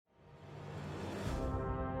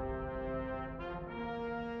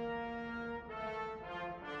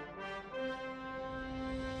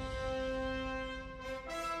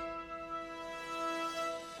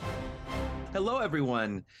Hello,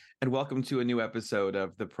 everyone, and welcome to a new episode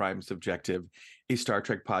of The Prime Subjective, a Star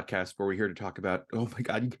Trek podcast where we're here to talk about, oh my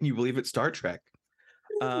God, can you believe it? Star Trek.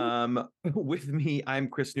 With me, I'm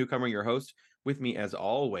Chris Newcomer, your host. With me, as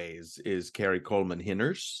always, is Carrie Coleman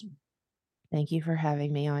Hinners. Thank you for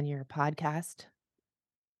having me on your podcast.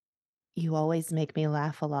 You always make me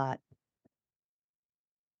laugh a lot.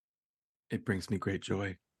 It brings me great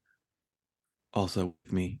joy. Also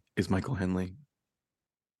with me is Michael Henley.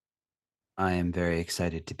 I am very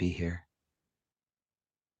excited to be here.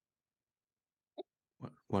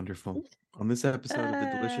 Wonderful. On this episode of The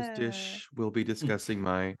Delicious Dish, we'll be discussing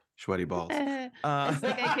my sweaty balls. It's like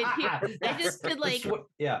I could hear, I just could like,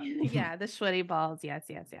 yeah, the sweaty balls. Yes.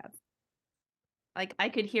 Like I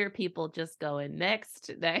could hear people just going next.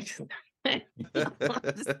 Just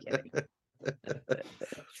kidding.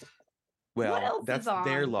 Well, that's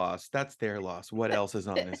their loss. That's their loss. What else is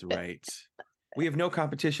on is right. We have no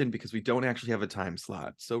competition because we don't actually have a time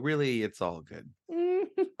slot. So really, it's all good.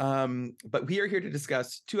 But we are here to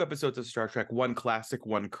discuss two episodes of Star Trek, one classic,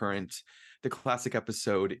 one current. The classic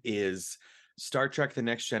episode is Star Trek The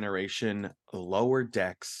Next Generation, Lower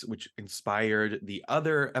Decks, which inspired the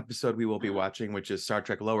other episode we will be watching, which is Star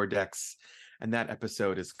Trek Lower Decks. And that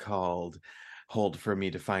episode is called, hold for me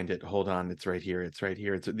to find it. Hold on, it's right here. It's right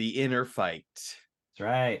here. It's The Inner Fight. That's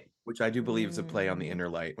right. Which I do believe is a play on The Inner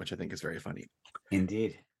Light, which I think is very funny.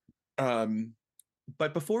 Indeed.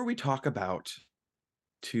 But before we talk about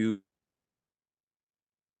two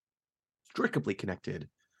strictly connected,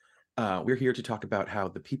 we're here to talk about how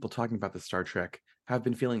the people talking about the Star Trek have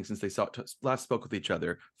been feeling since they last spoke with each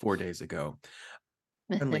other 4 days ago.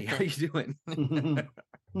 Henley, how you doing?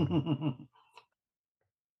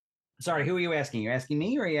 Sorry, who are you asking? You're asking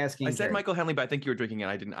me, or are you asking? I said Carrie? Michael Henley, but I think you were drinking,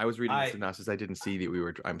 and I didn't. I was reading the synopsis. I didn't see that we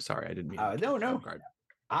were. I'm sorry, I didn't mean. No.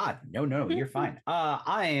 No, you're fine.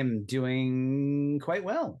 I am doing quite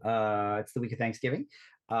well. It's the week of Thanksgiving.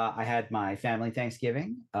 I had my family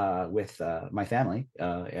Thanksgiving with my family,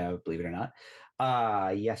 believe it or not,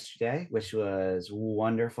 yesterday, which was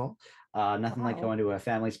wonderful. Nothing like going to a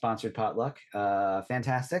family-sponsored potluck.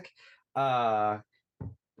 Fantastic.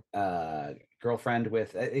 Girlfriend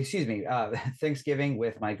with Thanksgiving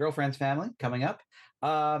with my girlfriend's family coming up.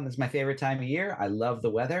 It's my favorite time of year. I love the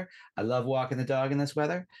weather. I love walking the dog in this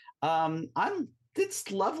weather.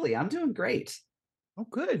 It's lovely. I'm doing great. Oh,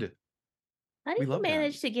 good. How do you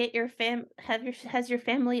manage to get your has your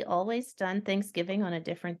family always done Thanksgiving on a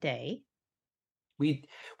different day? We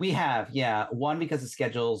have, yeah. One, because of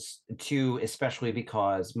schedules. Two, especially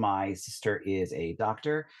because my sister is a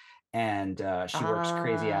doctor and she works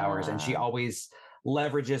crazy hours, and she always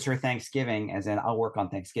leverages her Thanksgiving as in I'll work on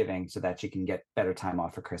Thanksgiving so that she can get better time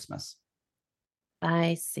off for Christmas.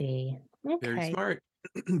 I see. Okay. Very smart.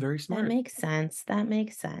 Very smart. That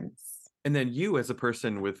makes sense. And then you, as a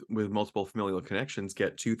person with multiple familial connections,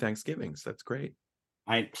 get two Thanksgivings. That's great.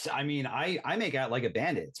 I mean, I make out like a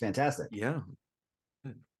bandit. It's fantastic. Yeah.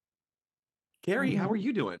 Carrie, how are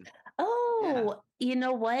you doing? Oh, You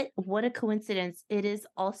know what? What a coincidence. It is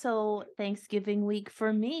also Thanksgiving week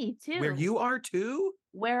for me, too. Where you are, too?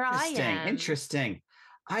 Where I am. Interesting.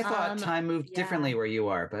 I thought time moved differently where you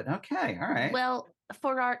are, but okay. All right. Well,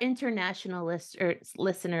 for our international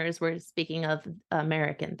listeners, we're speaking of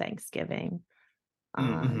American Thanksgiving,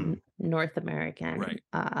 North American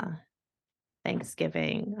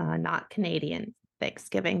Thanksgiving, not Canadian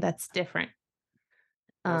Thanksgiving. That's different.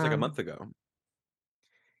 That was like a month ago.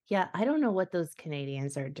 Yeah, I don't know what those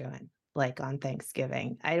Canadians are doing like on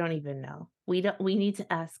Thanksgiving. I don't even know. We need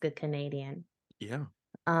to ask a Canadian. Yeah.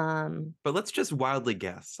 But let's just wildly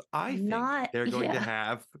guess. I think they're going to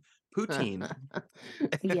have poutine.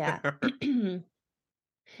 Yeah.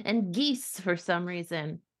 And geese for some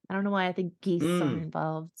reason. I don't know why I think geese are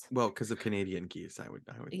involved. Well, because of Canadian geese, I would.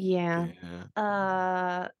 Yeah.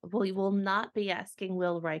 We will not be asking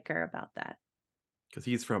Will Riker about that. Because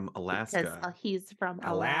he's from Alaska. He's from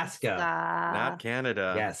Alaska. Not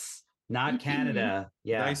Canada. Yes. Not Canada.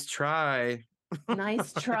 Yeah. Nice try.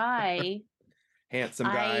 Nice try. Handsome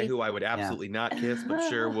guy who I would absolutely not kiss, but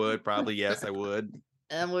sure would. Probably, yes, I would.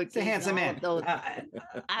 It's a handsome man.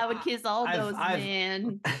 I would kiss all those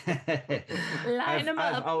men. Line them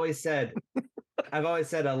up. I've always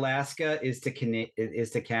said Alaska is to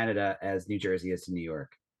Canada as New Jersey is to New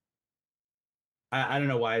York. I don't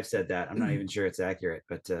know why I've said that. I'm not even sure it's accurate,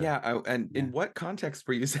 but in what context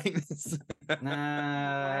were you saying this?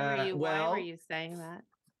 Why were you saying that?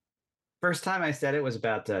 First time I said it was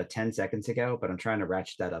about 10 seconds ago, but I'm trying to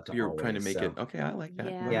ratchet that up to You're trying to make it okay. I like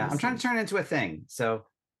that. Yeah, I'm trying to turn it into a thing. So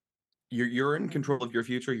you're in control of your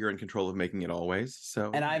future. You're in control of making it always.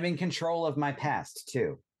 So, and I'm in control of my past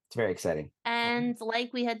too. It's very exciting. And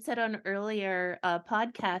like we had said on earlier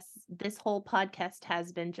podcasts, this whole podcast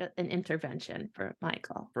has been an intervention for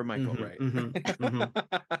Michael. For Michael, right.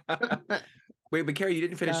 Wait, but Carrie, you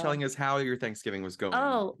didn't finish telling us how your Thanksgiving was going.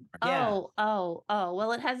 Oh,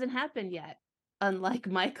 well, it hasn't happened yet. Unlike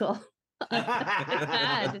Michael.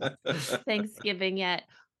 Had Thanksgiving yet.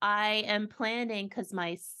 I am planning because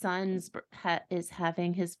my son's is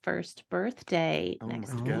having his first birthday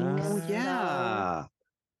next week. Oh, yeah.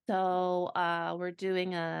 So we're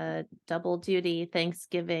doing a double duty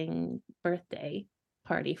Thanksgiving birthday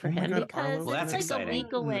party for him because it's like a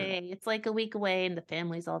week away. It's like a week away and the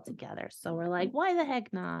family's all together. So we're like, why the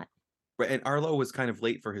heck not? Right, and Arlo was kind of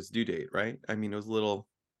late for his due date, right? I mean, it was a little.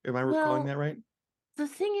 Am I recalling that right? The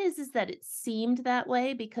thing is that it seemed that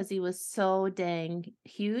way because he was so dang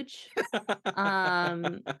huge.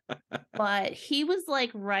 But he was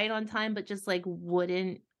like right on time, but just like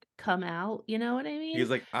wouldn't come out. You know what I mean? He's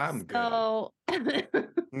like, I'm good. So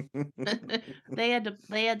they had to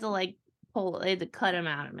like they had to cut him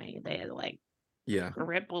out of me. They had to like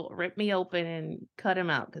rip me open and cut him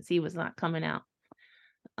out because he was not coming out.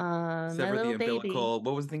 Sever the umbilical. Baby.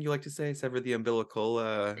 What was the thing you like to say? Sever the umbilical.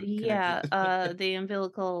 The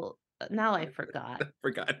umbilical. Now I forgot.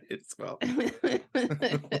 Forgot it as well.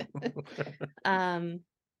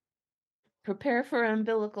 Prepare for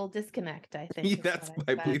umbilical disconnect. I think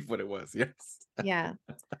I believe what it was. Yes. Yeah.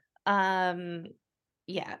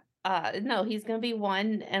 Yeah. No, he's gonna be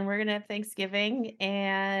 1, and we're gonna have Thanksgiving,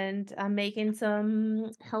 and I'm making some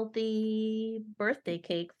healthy birthday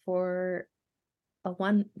cake for a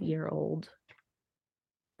 1-year-old.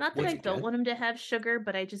 Not that I don't want him to have sugar,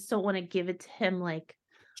 but I just don't want to give it to him like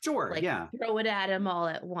throw it at him all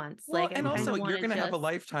at once. Well, and also you're gonna have a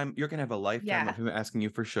lifetime. You're gonna have a lifetime of him asking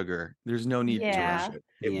you for sugar. There's no need to rush it.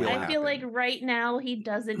 It will happen. Feel like right now he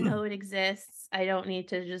doesn't know it exists. I don't need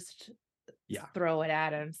to just throw it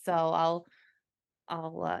at him. So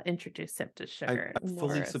I'll introduce him to sugar. I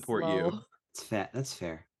fully support you. That's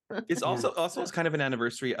fair. It's also it's kind of an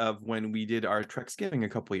anniversary of when we did our Treksgiving a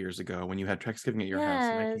couple of years ago, when you had Treksgiving at your house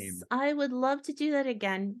and I came. I would love to do that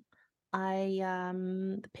again.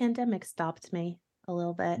 The pandemic stopped me a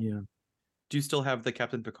little bit. Yeah. Do you still have the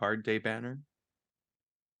Captain Picard Day banner?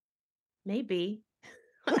 Maybe.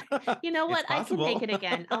 You know what? I can make it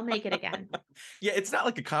again. I'll make it again. Yeah, it's not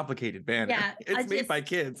like a complicated banner. Yeah, it's made by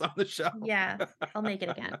kids on the show. Yeah, I'll make it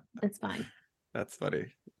again. It's fine. That's funny.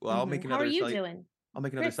 Well, I'll make another. How are you doing? I'll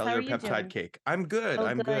make another cellular peptide cake. I'm good.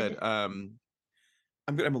 I'm good. I'm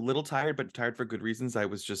good. I'm a little tired, but tired for good reasons. I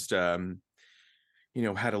was just had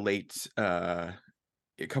a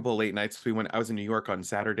couple of late nights. I was in New York on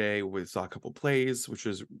Saturday. We saw a couple plays, which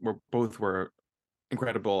were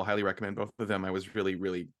incredible. Highly recommend both of them. I was really,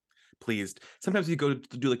 really pleased. Sometimes you go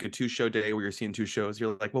to do like a 2-show day where you're seeing 2 shows.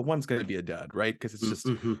 You're like, well, one's going to be a dud, right? Because it's just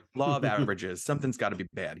law of averages. Something's got to be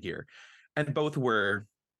bad here. And both were,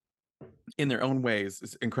 in their own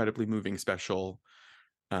ways, incredibly moving, special.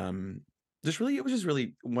 It was just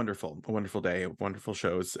really wonderful. A wonderful day, wonderful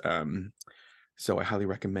shows. So I highly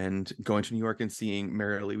recommend going to New York and seeing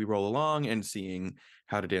Merrily We Roll Along and seeing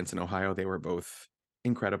How to Dance in Ohio. They were both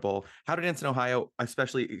incredible. How to Dance in Ohio,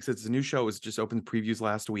 especially because it's a new show, was just opened previews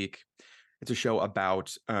last week. It's a show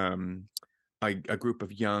about a group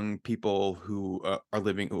of young people who are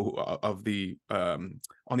living on the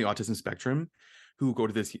autism spectrum, who go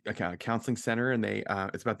to this counseling center, and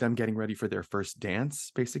it's about them getting ready for their first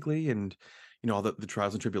dance, basically, and all the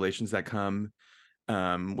trials and tribulations that come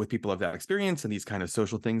with people of that experience, and these kind of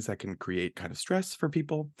social things that can create kind of stress for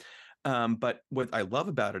people. But what I love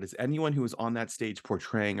about it is anyone who is on that stage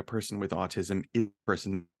portraying a person with autism is a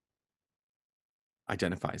person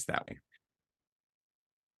identifies that way.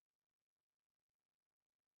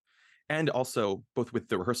 And also both with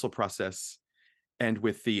the rehearsal process and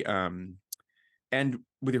with the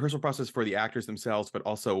rehearsal process for the actors themselves, but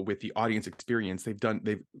also with the audience experience, they've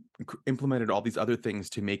implemented all these other things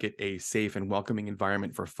to make it a safe and welcoming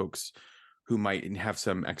environment for folks who might have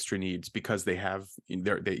some extra needs because they happen to be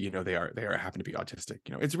autistic.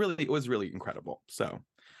 It was really incredible. So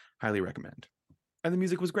highly recommend. And the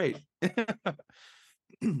music was great.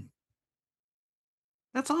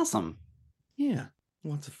 That's awesome. Yeah,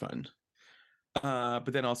 lots of fun.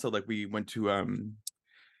 But then also, like, we went to I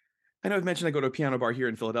know I've mentioned I go to a piano bar here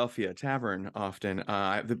in Philadelphia, a tavern, often. When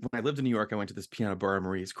I lived in New York, I went to this piano bar,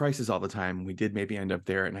 Marie's Crisis, all the time. We did maybe end up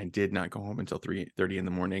there, and I did not go home until 3:30 in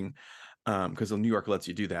the morning, because New York lets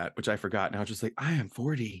you do that, which I forgot. And I was just like, I am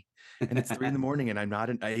 40, and it's 3 in the morning, and I'm not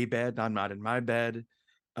in a bed. I'm not in my bed.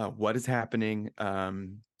 What is happening?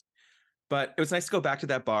 But it was nice to go back to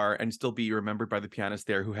that bar and still be remembered by the pianist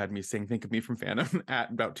there who had me sing Think of Me from Phantom at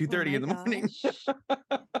about 2:30 in the morning.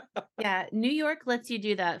 Yeah, New York lets you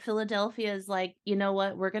do that. Philadelphia is like, you know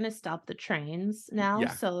what? We're going to stop the trains now.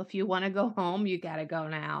 Yeah. So if you want to go home, you got to go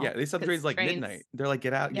now. Yeah, they stop trains like midnight. They're like,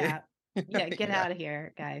 get out. Yeah. Get out of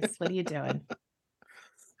here, guys. What are you doing?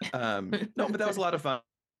 No, but that was a lot of fun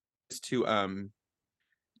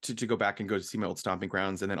to go back and go to see my old stomping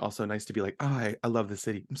grounds, and then also nice to be like, oh, I love the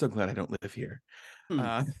city. I'm so glad I don't live here.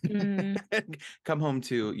 Come home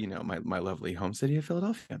to, you know, my lovely home city of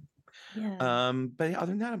Philadelphia. Yeah. But other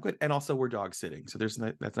than that, I'm good. And also we're dog sitting, so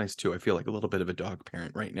that's nice too. I feel like a little bit of a dog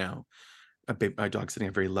parent right now. A dog sitting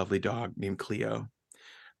a very lovely dog named Cleo.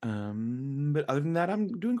 But other than that, I'm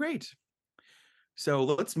doing great. So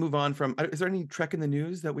let's move on from. Is there any Trek in the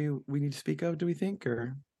news that we need to speak of? Do we think,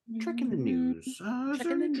 or Trek in the news? Trek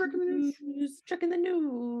in the news. Trek in the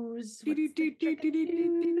news.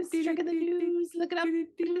 Trek in the news. Look it up.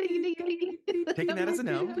 Taking that as a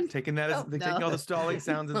no. Taking that as taking all the stalling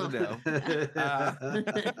sounds as a no.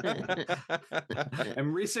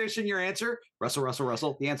 I'm researching your answer,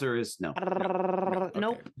 Russell. The answer is no.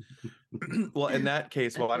 Nope. Well, in that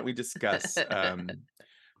case, why don't we discuss?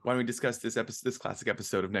 Why don't we discuss this classic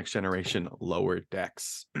episode of Next Generation, Lower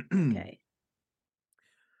Decks? Okay.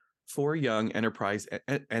 4 young Enterprise,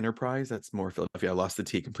 that's more Philadelphia. I lost the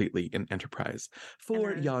T completely in Enterprise.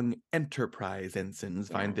 4 young Enterprise ensigns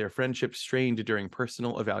find their friendship strained during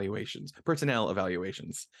personnel evaluations.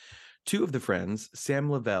 2 of the friends, Sam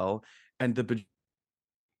Lavelle and the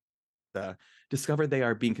discover they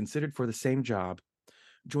are being considered for the same job,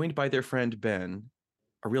 joined by their friend Ben,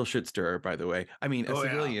 a real shit stirrer, by the way. I mean, a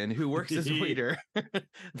civilian who works as a waiter.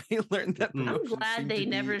 They learned that. I'm glad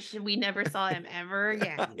we never saw him ever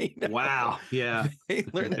again. Wow. Yeah. They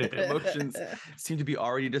learned that promotions seem to be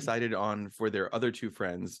already decided on for their other 2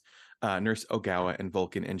 friends, Nurse Ogawa and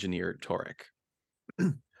Vulcan engineer Torek.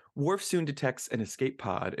 Worf soon detects an escape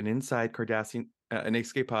pod, inside Cardassian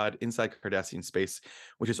space,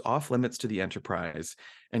 which is off limits to the Enterprise,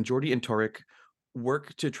 and Geordi and Torek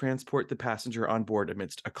work to transport the passenger on board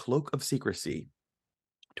amidst a cloak of secrecy.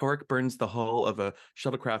 Torek burns the hull of a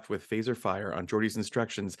shuttlecraft with phaser fire on Geordi's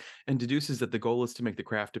instructions and deduces that the goal is to make the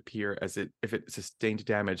craft appear as if it sustained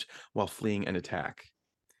damage while fleeing an attack.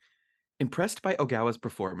 Impressed by Ogawa's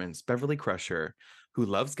performance, Beverly Crusher, who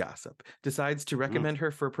loves gossip, decides to recommend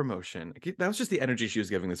her for promotion. That was just the energy she was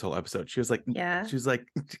giving this whole episode. She was like,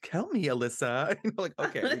 help me, Alyssa. Like,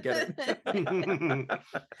 okay, we get it.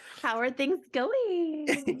 How are things going?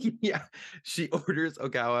 Yeah. She orders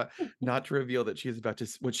Ogawa not to reveal that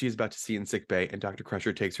what she is about to see in sickbay, and Dr.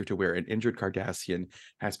 Crusher takes her to where an injured Cardassian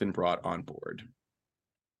has been brought on board.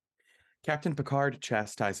 Captain Picard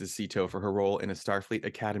chastises Sito for her role in a Starfleet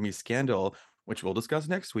Academy scandal, which we'll discuss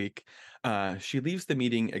next week. She leaves the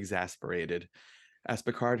meeting exasperated, as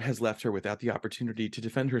Picard has left her without the opportunity to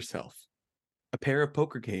defend herself. A pair of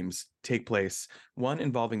poker games take place, one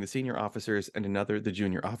involving the senior officers and another the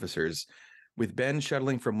junior officers, with Ben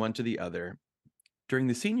shuttling from one to the other. During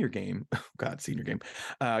the senior game,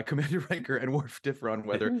 Commander Riker and Worf differ on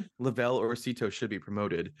whether Lavelle or Sito should be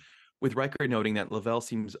promoted, with Riker noting that Lavelle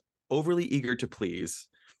seems overly eager to please.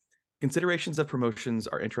 Considerations of promotions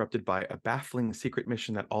are interrupted by a baffling secret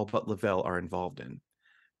mission that all but Lavelle are involved in.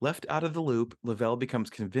 Left out of the loop, Lavelle becomes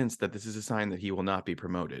convinced that this is a sign that he will not be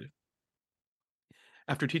promoted.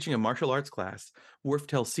 After teaching a martial arts class, Worf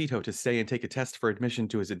tells Sito to stay and take a test for admission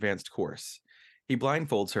to his advanced course. He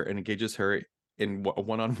blindfolds her and engages her in a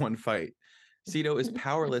one-on-one fight. Sito is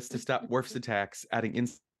powerless to stop Worf's attacks, adding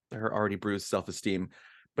insult to her already bruised self-esteem,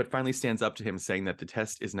 but finally stands up to him, saying that the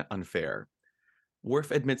test is unfair.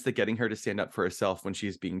 Worf admits that getting her to stand up for herself when she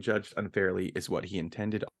is being judged unfairly is what he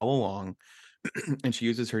intended all along, and she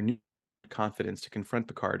uses her new confidence to confront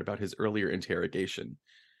Picard about his earlier interrogation.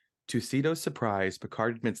 To Sito's surprise,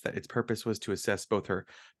 Picard admits that its purpose was to assess both her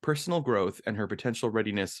personal growth and her potential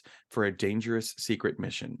readiness for a dangerous secret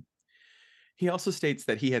mission. He also states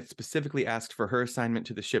that he had specifically asked for her assignment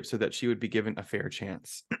to the ship so that she would be given a fair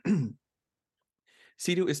chance.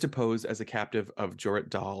 Sito is to pose as a captive of Jorrit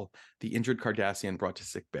Dahl, the injured Cardassian brought to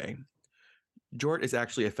sickbay. Jorrit is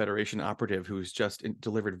actually a Federation operative who's just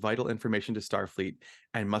delivered vital information to Starfleet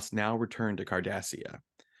and must now return to Cardassia.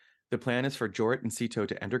 The plan is for Jorrit and Sito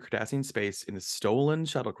to enter Cardassian space in the stolen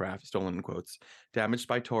shuttlecraft, stolen in quotes, damaged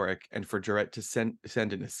by Torek, and for Jorrit to send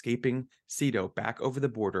an escaping Sito back over the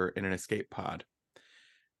border in an escape pod.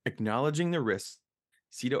 Acknowledging the risk,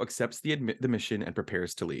 Sito accepts the mission and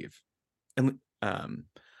prepares to leave. And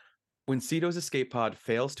when Sito's escape pod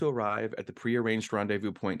fails to arrive at the prearranged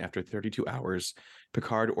rendezvous point after 32 hours,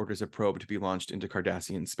 Picard orders a probe to be launched into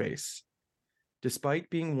Cardassian space. Despite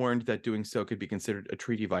being warned that doing so could be considered a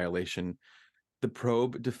treaty violation, the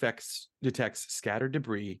probe detects scattered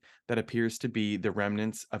debris that appears to be the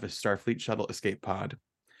remnants of a Starfleet shuttle escape pod.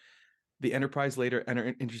 The Enterprise later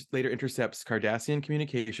intercepts Cardassian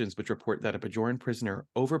communications, which report that a Bajoran prisoner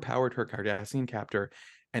overpowered her Cardassian captor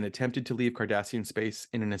and attempted to leave Cardassian space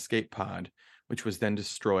in an escape pod, which was then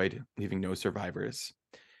destroyed, leaving no survivors.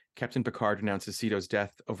 Captain Picard announces Ceto's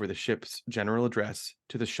death over the ship's general address,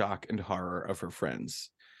 to the shock and horror of her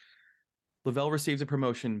friends. Lavelle receives a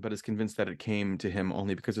promotion, but is convinced that it came to him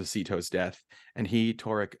only because of Ceto's death, and he,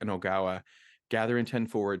 Torek, and Ogawa gather in 10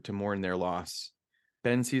 Forward to mourn their loss.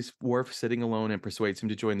 Ben sees Worf sitting alone and persuades him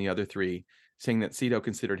to join the other three, saying that Ceto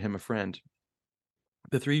considered him a friend.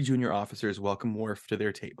 The three junior officers welcome Worf to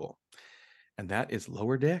their table. And that is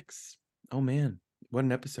Lower Decks. Oh man, what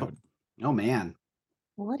an episode. Oh man.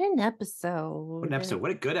 What an episode. What an episode. What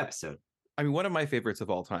a good episode. I mean, one of my favorites of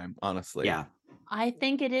all time, honestly. Yeah. I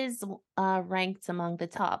think it is ranked among the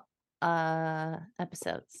top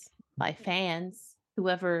episodes by fans,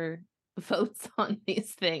 whoever votes on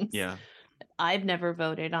these things. Yeah. I've never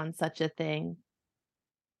voted on such a thing.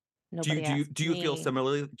 Nobody do you feel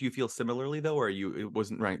similarly? Do you feel similarly though, or it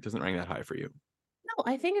doesn't rank that high for you? No,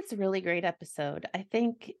 I think it's a really great episode. I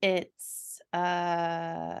think it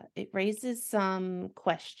raises some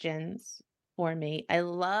questions for me. I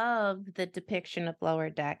love the depiction of Lower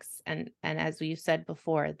Decks, and as we said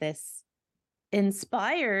before, this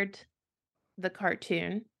inspired the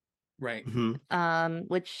cartoon, right?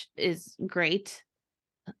 Which is great.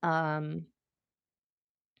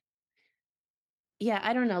 Yeah,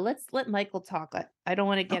 I don't know. Let's let Michael talk. I don't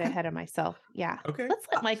want to get ahead of myself. Yeah. Okay. Let's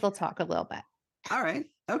let Michael talk a little bit. All right.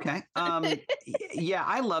 Okay. Yeah,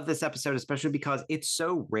 I love this episode, especially because it's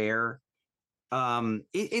so rare.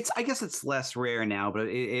 It's I guess it's less rare now, but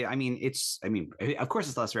of course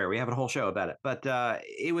it's less rare. We have a whole show about it, but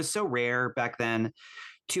it was so rare back then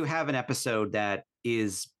to have an episode that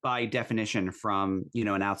is by definition from,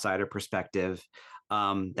 an outsider perspective,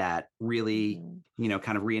 that really,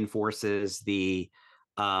 kind of reinforces the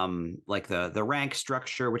the rank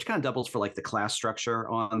structure, which kind of doubles for like the class structure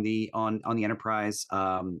on the Enterprise.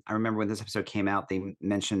 I remember when this episode came out, they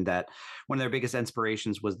mentioned that one of their biggest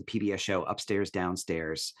inspirations was the PBS show Upstairs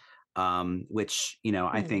Downstairs, which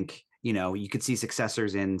I think you could see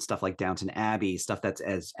successors in stuff like Downton Abbey, stuff that's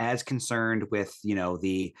as concerned with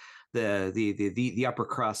the upper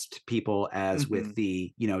crust people as with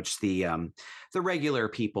the just the regular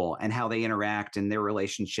people and how they interact and their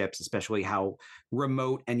relationships, especially how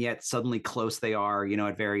remote and yet suddenly close they are,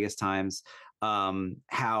 at various times. How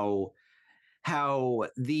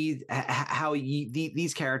these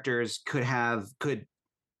characters could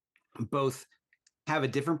both have a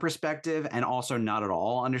different perspective and also not at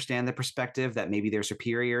all understand the perspective that maybe their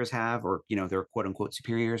superiors have, or their quote unquote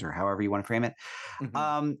superiors, or however you want to frame it.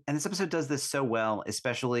 And this episode does this so well,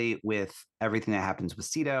 especially with everything that happens with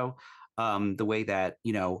Ceto, the way that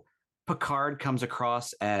Picard comes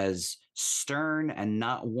across as stern and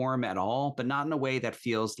not warm at all, but not in a way that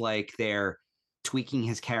feels like they're tweaking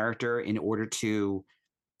his character in order to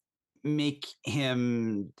make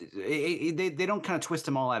him they don't kind of twist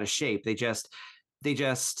him all out of shape. They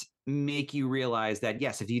just make you realize that,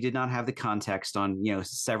 yes, if you did not have the context on,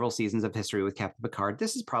 several seasons of history with Captain Picard,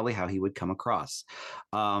 this is probably how he would come across.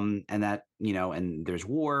 And that, and there's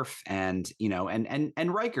Worf and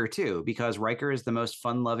Riker too, because Riker is the most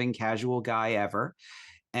fun-loving, casual guy ever.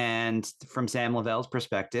 And from Sam Lavelle's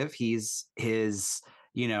perspective, he's his,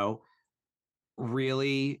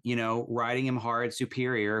 really, riding him hard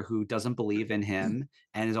superior who doesn't believe in him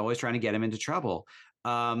and is always trying to get him into trouble.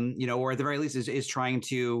 Or at the very least is trying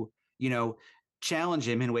to, challenge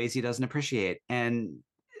him in ways he doesn't appreciate. And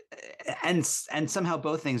somehow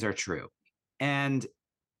both things are true. And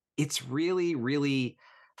it's really, really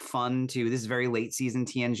fun this is very late season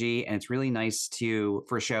TNG. And it's really nice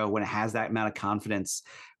for a show when it has that amount of confidence,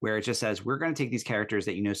 where it just says, we're going to take these characters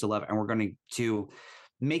that so love, and we're going to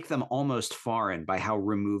make them almost foreign by how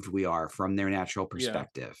removed we are from their natural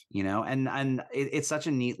perspective, and it's such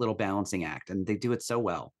a neat little balancing act, and they do it so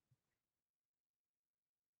well.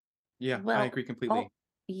 Yeah, well, I agree completely.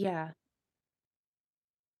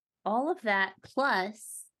 All of that,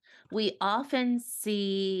 plus we often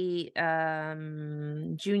see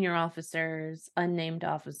junior officers, unnamed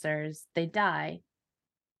officers, they die,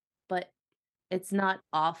 but it's not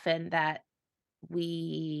often that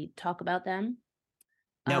we talk about them.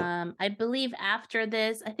 No. I believe after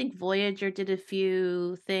this, I think Voyager did a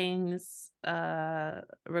few things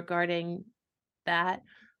regarding that.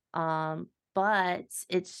 But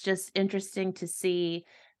it's just interesting to see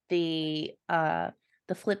the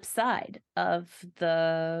the flip side of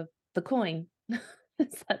the coin.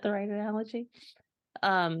 Is that the right analogy?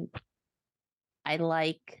 I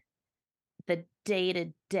like the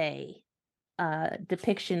day-to-day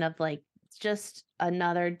depiction of like just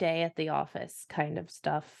another day at the office kind of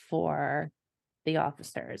stuff for the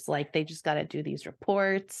officers. Like they just got to do these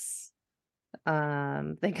reports.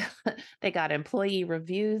 They got employee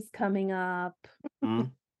reviews coming up.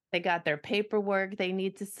 They got their paperwork they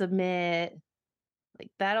need to submit. Like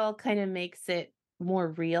that all kind of makes it more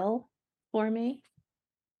real for me.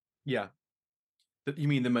 Yeah. You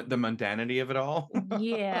mean the mundanity of it all?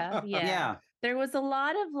 Yeah. There was a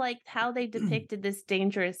lot of like how they depicted this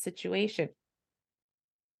dangerous situation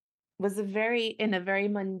was in a very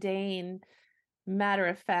mundane, matter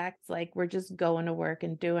of fact, like we're just going to work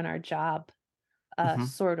and doing our job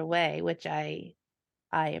sort of way, which I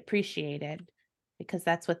appreciated because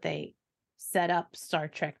that's what they set up Star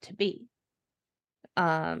Trek to be.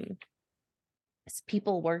 It's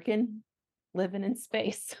people working, living in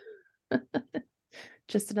space.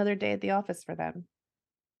 Just another day at the office for them.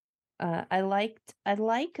 I like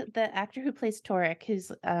the actor who plays Torek,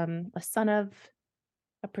 who's a son of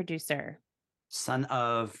a producer. Son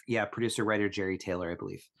of, producer writer Jerry Taylor, I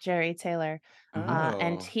believe. Jerry Taylor.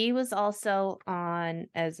 And he was also on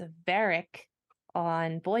as Varric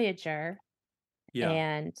on Voyager. Yeah.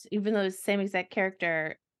 And even though it's the same exact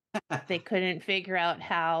character, they couldn't figure out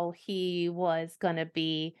how he was going to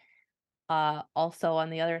be also on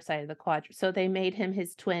the other side of the quadrant. So they made him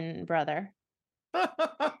his twin brother.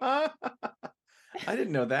 I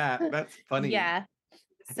didn't know that. That's funny. Yeah.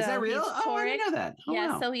 So is that real? Oh, I didn't know that. Oh,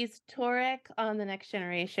 yeah, wow. So he's Torek on The Next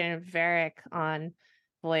Generation, Varric on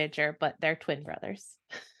Voyager, but they're twin brothers.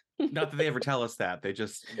 Not that they ever tell us that. They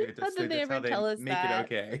just Not that they ever tell us make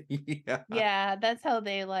that. it okay. Yeah, that's how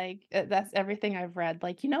they like. That's everything I've read.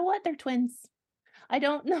 Like, you know what? They're twins. I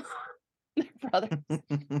don't know. They're brothers.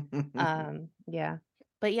 Yeah,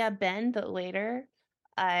 but yeah, Ben the waiter.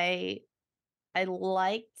 I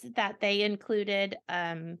liked that they included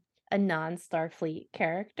a non-Starfleet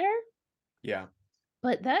character. Yeah.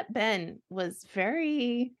 But that Ben was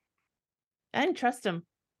I didn't trust him.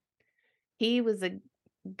 He was a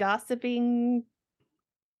gossiping.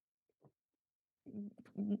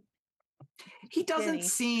 He doesn't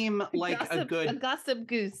seem like a gossip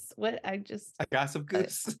goose. A gossip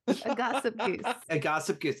goose? A gossip goose. A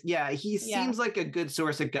gossip goose. Yeah, he seems like a good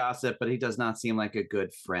source of gossip, but he does not seem like a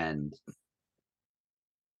good friend.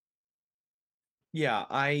 Yeah,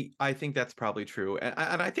 I think that's probably true.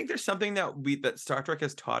 And I think there's something that Star Trek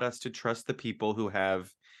has taught us to trust the people who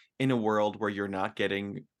have, in a world where you're not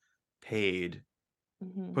getting paid,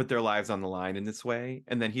 put their lives on the line in this way.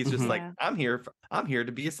 And then he's just like, I'm here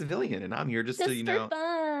to be a civilian, and I'm here just to, fun.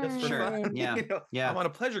 just for fun. Yeah. I'm on a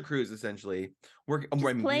pleasure cruise essentially. He's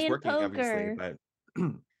working poker. obviously, but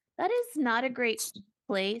that is not a great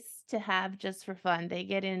place to have just for fun. They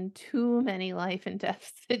get in too many life and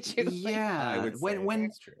death situations. Yeah, I would say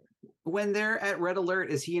that's true. When they're at Red Alert,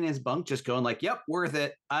 is he in his bunk just going like, "Yep, worth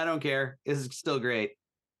it. I don't care. This is still great."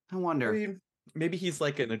 I wonder. I mean, maybe he's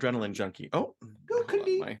like an adrenaline junkie. Oh, could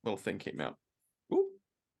be. My little thing came out. Ooh.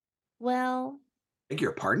 Well, beg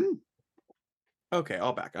your pardon? Okay,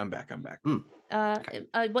 I'm back.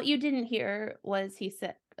 What you didn't hear was he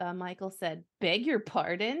said, Michael said, "Beg your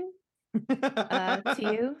pardon." To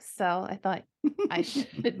you, so I thought I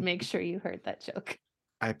should make sure you heard that joke.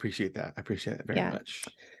 I appreciate that. Very much.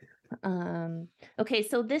 Okay,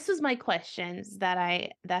 so this was my questions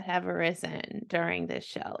that have arisen during this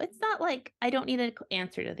show. It's not like I don't need an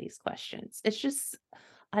answer to these questions. It's just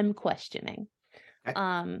I'm questioning.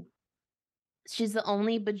 Okay. She's the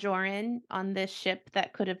only Bajoran on this ship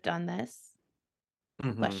that could have done this.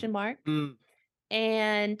 Question mark.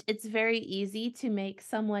 And it's very easy to make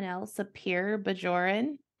someone else appear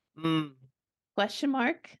Bajoran. Question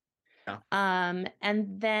mark. Yeah.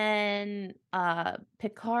 And then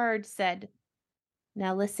Picard said,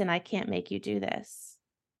 "Now listen, I can't make you do this."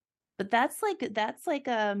 But that's like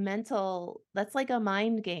a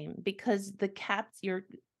mind game, because your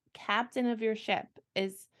captain of your ship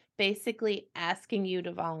is basically asking you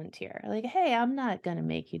to volunteer. Like, hey, I'm not gonna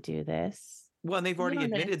make you do this. Well, and they've already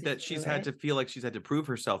admitted that she's had to feel like she's had to prove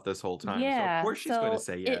herself this whole time. Yeah, so of course she's going to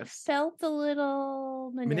say yes. It felt a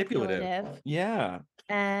little manipulative. Yeah.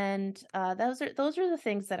 And those are the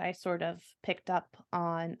things that I sort of picked up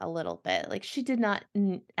on a little bit. Like, she did not,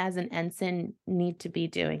 as an ensign, need to be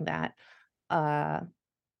doing that.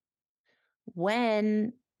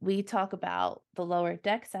 When we talk about the Lower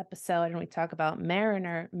Decks episode and we talk about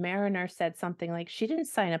Mariner said something like, she didn't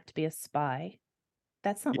sign up to be a spy.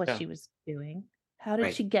 That's not what she was doing. How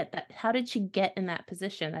did she get that? How did she get in that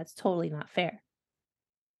position? That's totally not fair.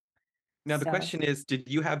 Now, the question is, did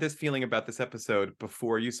you have this feeling about this episode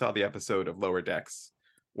before you saw the episode of Lower Decks?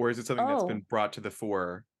 Or is it something that's been brought to the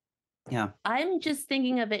fore? Yeah. I'm just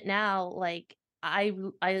thinking of it now. Like, I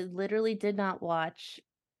literally did not watch,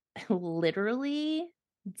 literally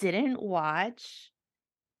didn't watch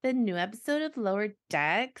the new episode of Lower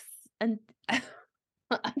Decks. And I'm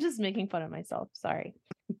just making fun of myself. Sorry.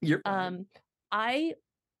 You're fine.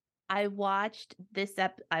 I watched this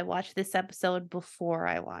episode before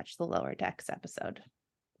I watched the Lower Decks episode.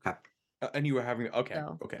 Okay. And you were having okay,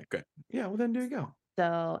 good. Yeah, well then there you go.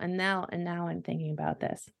 So and now I'm thinking about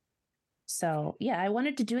this. So yeah, I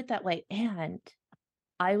wanted to do it that way. And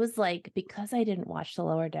I was like, because I didn't watch the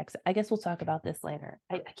Lower Decks, I guess we'll talk about this later.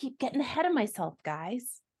 I keep getting ahead of myself,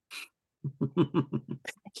 guys.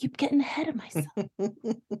 I keep getting ahead of myself.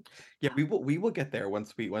 Yeah, we will get there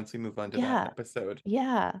once we move on to that episode.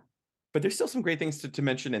 Yeah. But there's still some great things to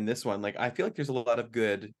mention in this one. Like, I feel like there's a lot of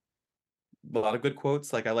good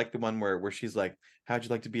quotes. Like, I like the one where she's like, "How'd you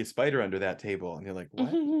like to be a spider under that table?" And you're like,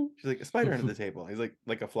 "What?" She's like, "A spider under the table." He's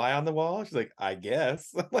like a fly on the wall. She's like, "I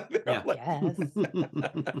guess." Yes.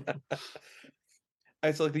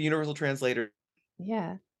 It's like the universal translator.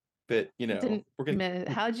 Yeah. But we're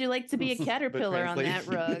gonna. How'd you like to be a caterpillar on that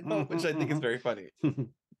rug? Which I think is very funny.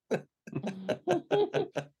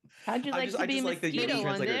 How'd you like to be a mosquito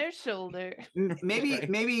on their shoulder?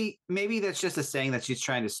 Maybe that's just a saying that she's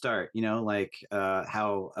trying to start. Like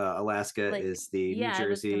how Alaska is the New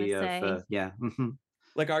Jersey of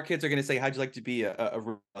Like, our kids are going to say, "How'd you like to be a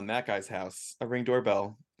on that guy's house? A Ring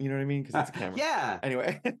doorbell." You know what I mean? Because it's a camera. Yeah.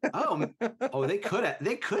 Anyway. They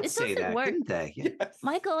could say that, couldn't they? Yes.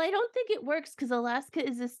 Michael, I don't think it works because Alaska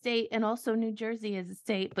is a state and also New Jersey is a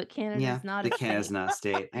state, but Canada is not a state. Canada's not a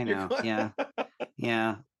state. I know.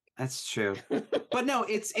 Yeah. That's true. But no,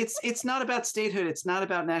 it's not about statehood. It's not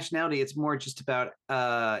about nationality. It's more just about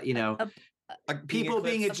people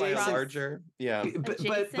being adjacent. Larger. Yeah.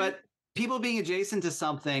 But people being adjacent to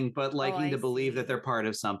something, but liking to believe that they're part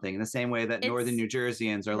of something in the same way that Northern New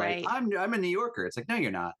Jerseyans are like, I'm a New Yorker. It's like, no,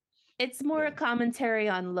 you're not. It's more a commentary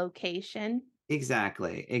on location.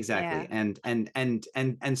 Exactly. Yeah.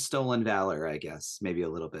 And stolen valor, I guess, maybe a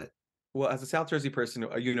little bit. Well, as a South Jersey person,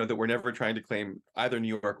 you know that we're never trying to claim either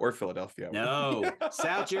New York or Philadelphia. No,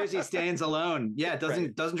 South Jersey stands alone. Yeah, it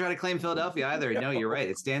doesn't try to claim Philadelphia either. No, you're right.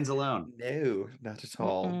 It stands alone. No, not at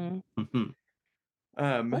all.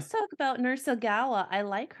 Let's talk about Nurse Ogawa. I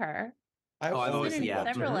like her. She's been in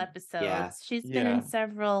several episodes. Yeah. She's been in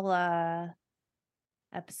several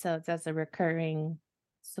episodes as a recurring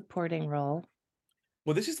supporting role.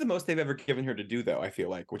 Well, this is the most they've ever given her to do, though, I feel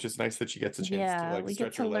like, which is nice that she gets a chance to we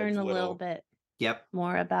get to learn a little bit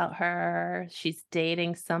more about her. She's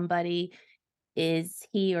dating somebody. Is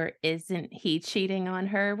he or isn't he cheating on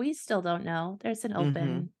her? We still don't know. There's an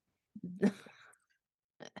open...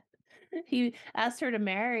 He asked her to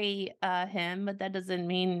marry him, but that doesn't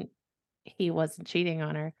mean he wasn't cheating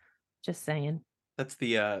on her. Just saying. That's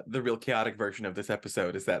the real chaotic version of this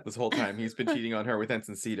episode, is that this whole time he's been cheating on her with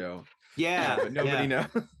Ensign Cito. Yeah. But nobody knows.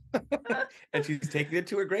 And she's taking it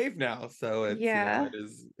to her grave now. So it's, it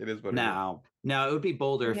is what it is. No, it would be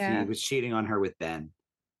bolder if he was cheating on her with Ben.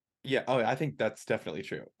 Yeah. Oh, I think that's definitely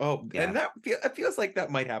true. Oh, and it feels like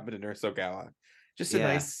that might happen to Nurse Ogawa. Just a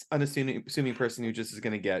nice, unassuming person who just is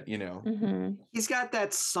going to get, He's got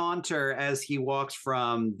that saunter as he walks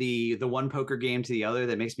from the one poker game to the other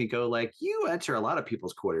that makes me go like, you enter a lot of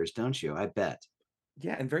people's quarters, don't you? I bet.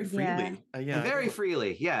 Yeah, and very freely. Very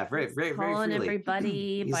freely. Yeah, very freely. Calling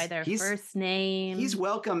everybody by their first name. He's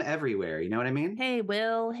welcome everywhere. You know what I mean? Hey,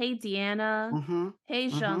 Will. Hey, Deanna. Hey,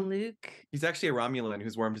 Jean-Luc. He's actually a Romulan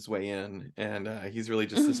who's wormed his way in, and he's really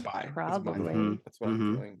just a spy. Probably. That's what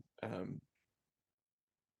I'm feeling.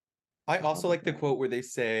 I also like the quote where they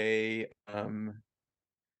say,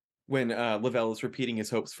 when Lavelle is repeating his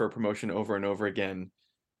hopes for a promotion over and over again,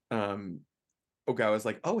 Ogawa's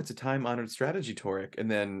like, "Oh, it's a time-honored strategy, Torek." And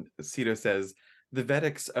then Cito says, "The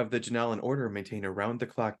Vedics of the Janalan Order maintain a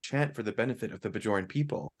round-the-clock chant for the benefit of the Bajoran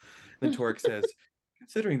people." And then Torek says,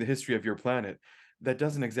 "Considering the history of your planet, that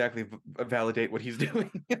doesn't exactly validate what he's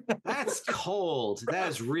doing." That's cold. That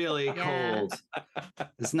is really cold.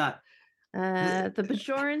 It's not... The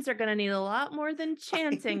Bajorans are going to need a lot more than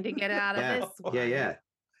chanting to get out of this one.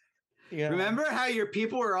 Yeah. Remember how your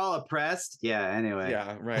people were all oppressed? Yeah, anyway.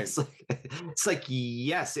 Yeah, right. It's like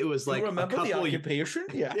yes, it was like remember the occupation?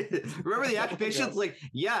 Yeah. Remember the occupation? It's like,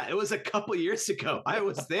 yeah, it was a couple years ago. I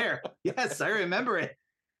was there. Yes, I remember it.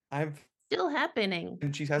 I'm still happening.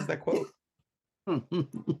 And she has that quote.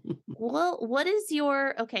 Well, what is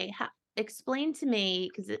your explain to me,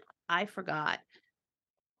 because I forgot,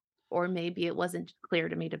 or maybe it wasn't clear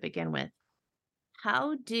to me to begin with.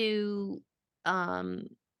 How do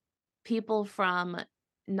people from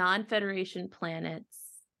non-Federation planets,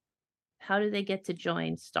 how do they get to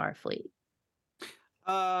join Starfleet?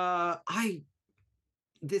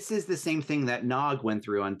 This is the same thing that Nog went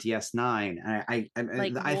through on DS9. I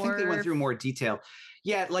think they went through more detail.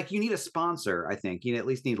 Yeah, like you need a sponsor, I think. You at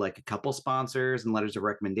least need like a couple sponsors and letters of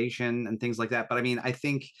recommendation and things like that. But I mean, I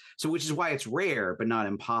think so, which is why it's rare, but not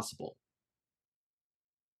impossible.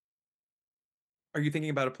 Are you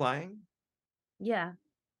thinking about applying? Yeah.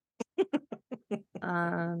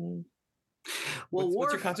 Well,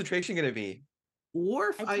 what's your concentration going to be?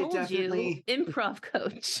 Worf, I told definitely you, improv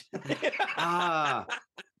coach. I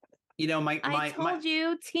told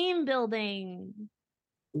you, team building.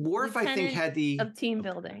 Worf, I think, had the of team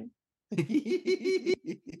building. He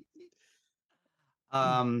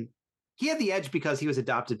had the edge because he was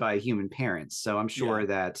adopted by human parents, so I'm sure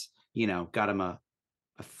that got him a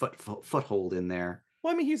foothold in there.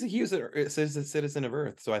 Well, I mean, he's a citizen of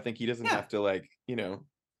Earth, so I think he doesn't have to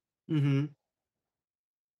Mm-hmm.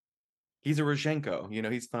 He's a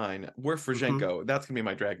Rozhenko, he's fine. Worf Rozhenko. That's gonna be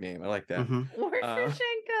my drag name. I like that. Worf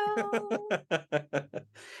Rozhenko.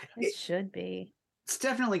 It should be. It's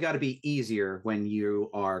definitely got to be easier when you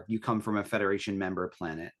come from a Federation member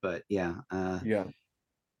planet, but yeah. Now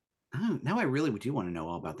I really do want to know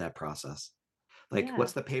all about that process. Like,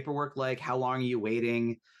 what's the paperwork like? How long are you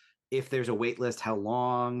waiting? If there's a wait list, how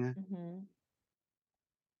long? Mm-hmm.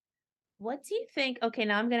 What do you think? Okay,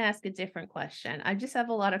 now I'm going to ask a different question. I just have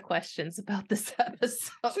a lot of questions about this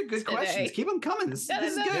episode. Those are good questions. Keep them coming. This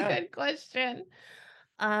is good. Good question.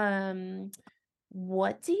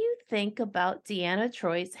 What do you think about Deanna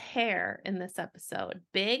Troy's hair in this episode?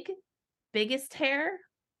 Biggest hair?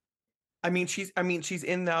 She's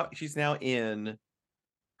now in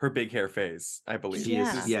her big hair phase, I believe.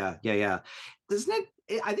 Yeah. Doesn't it?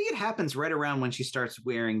 I think it happens right around when she starts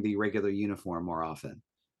wearing the regular uniform more often.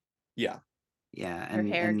 Yeah. Her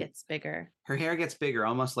hair gets bigger. Her hair gets bigger,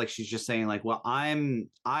 almost like she's just saying, like, well,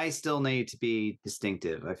 I still need to be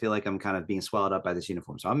distinctive. I feel like I'm kind of being swallowed up by this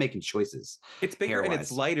uniform, so I'm making choices. It's bigger and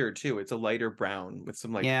it's lighter too. It's a lighter brown with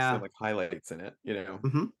some highlights in it.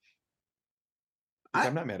 Mm-hmm. Which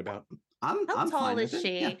I'm not mad about. How tall is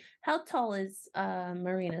she? Yeah. How tall is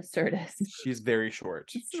Marina Sirtis? She's very short.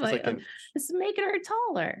 She's it's making her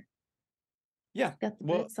taller. Yeah. Got the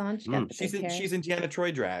boots on. She's in Deanna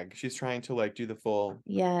Troy drag. She's trying to do the full.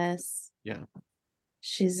 Yes. Yeah.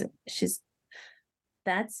 She's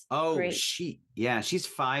that's great. She's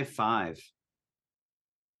 5'5".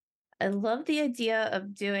 I love the idea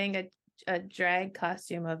of doing a drag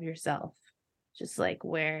costume of yourself. Just like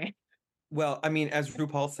wearing. Well, I mean, as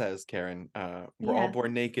RuPaul says, Karen, we're all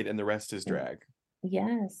born naked and the rest is drag.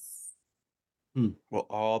 Yes. We're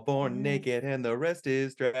all born naked and the rest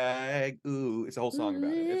is drag. Ooh, it's a whole song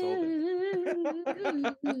about it. It's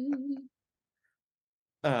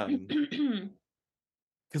all good.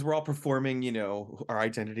 Because we're all performing, our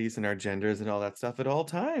identities and our genders and all that stuff at all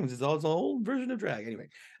times. It's a whole version of drag. Anyway,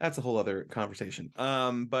 that's a whole other conversation.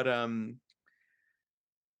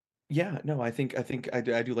 Yeah, no, I think I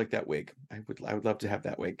do like that wig. I would love to have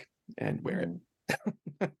that wig and wear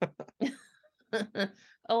it.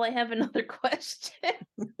 Oh, I have another question.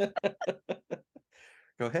 Go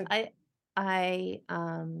ahead. I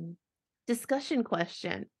discussion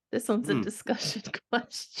question. This one's a discussion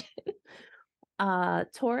question.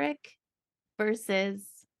 Torek versus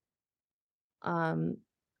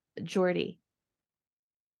Geordi.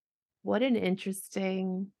 What an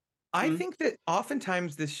interesting. I think that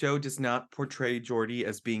oftentimes this show does not portray Geordi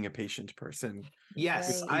as being a patient person.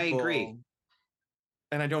 Yes, I agree.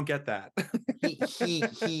 And I don't get that. he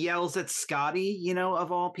yells at Scotty,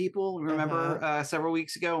 of all people. Remember several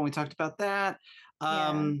weeks ago when we talked about that?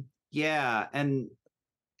 And I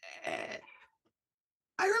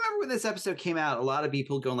remember when this episode came out, a lot of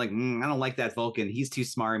people going like, I don't like that Vulcan. He's too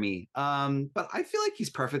smarmy. But I feel like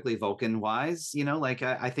he's perfectly Vulcan wise,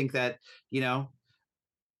 I think that,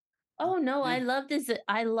 Oh no, I love this.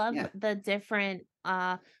 I love the different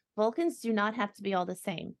Vulcans do not have to be all the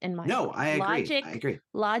same in my No, I agree.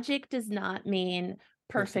 Logic does not mean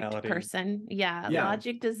perfect person. Yeah.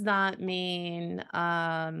 Logic does not mean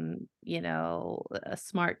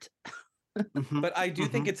smart. But I do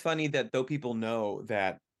think it's funny that though people know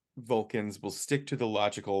that Vulcans will stick to the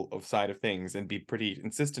logical side of things and be pretty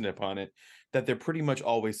insistent upon it, that they're pretty much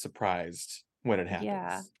always surprised when it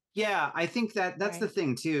happens. Yeah, I think that's the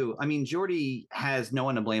thing too. I mean, Geordi has no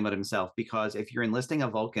one to blame but himself, because if you're enlisting a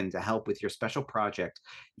Vulcan to help with your special project,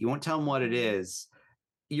 you won't tell him what it is.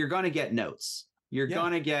 you're going to get notes. You're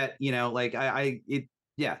going to get,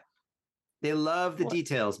 yeah. They love the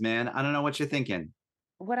details, man. I don't know what you're thinking.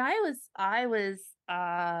 What I was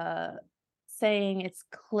saying it's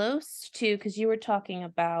close to, because you were talking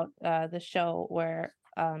about the show where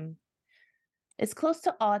it's close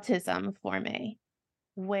to autism for me,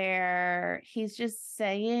 where he's just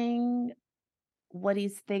saying what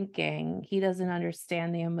he's thinking. He doesn't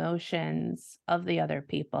understand the emotions of the other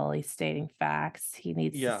people. He's stating facts. He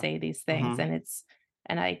needs to say these things,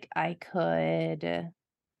 and I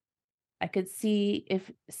could see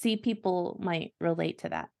people might relate to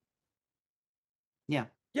that. Yeah.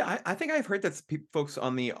 Yeah, I think I've heard that folks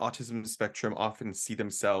on the autism spectrum often see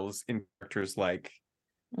themselves in characters like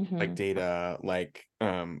Data, like a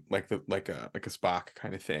Spock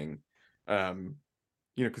kind of thing.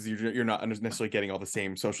 Because you're not necessarily getting all the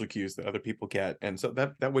same social cues that other people get, and so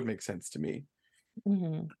that would make sense to me.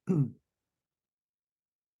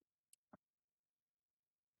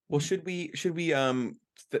 Well, should we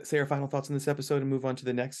say our final thoughts on this episode and move on to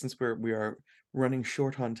the next, since we are running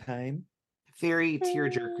short on time? Very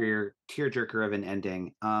tearjerker of an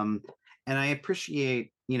ending. And I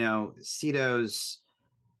appreciate, Cito's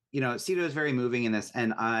very moving in this,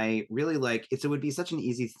 and I really like it. Would be such an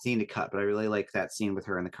easy scene to cut, but I really like that scene with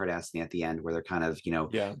her and the Cardassian at the end, where they're kind of,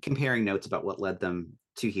 comparing notes about what led them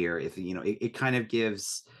to here. If it kind of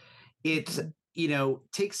gives it,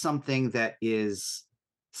 takes something that is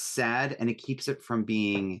sad and it keeps it from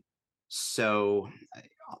being so.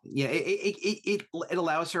 It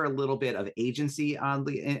allows her a little bit of agency,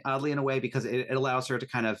 oddly in a way, because it allows her to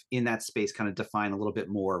kind of in that space kind of define a little bit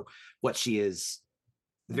more what she is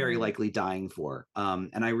very likely dying for.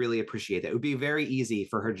 And I really appreciate that. It would be very easy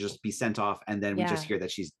for her to just be sent off and then we just hear that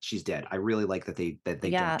she's dead. I really like that they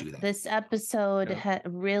don't do that. This episode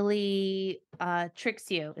really tricks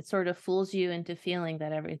you. It sort of fools you into feeling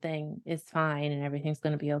that everything is fine and everything's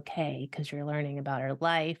going to be okay, because you're learning about her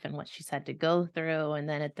life and what she's had to go through. And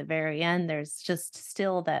then at the very end, there's just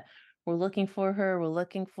still that we're looking for her.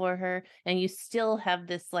 And you still have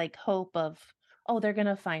this like hope of, oh, they're going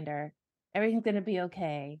to find her. Everything's going to be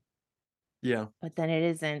okay. Yeah. But then it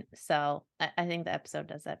isn't. So I think the episode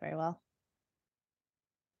does that very well.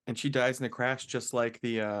 And she dies in a crash, just like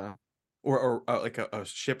the, or like a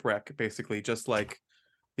shipwreck, basically, just like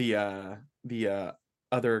the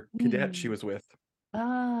other cadet she was with.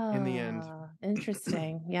 In the end.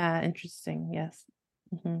 Interesting. Yeah, interesting. Yes.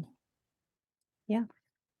 Yeah.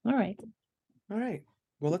 All right.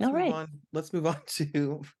 Well, let's move on. Let's move on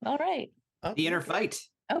to. All right. The inner fight.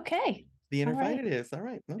 Okay. The inner fight it is. All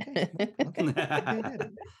right. Okay.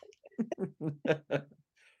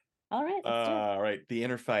 All right. Let's do it. All right. The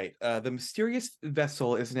inner fight. The mysterious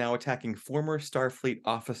vessel is now attacking former Starfleet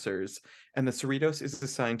officers, and the Cerritos is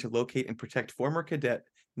assigned to locate and protect former cadet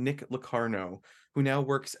Nick Locarno, who now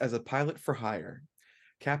works as a pilot for hire.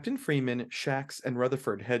 Captain Freeman, Shax, and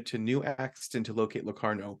Rutherford head to New Axton to locate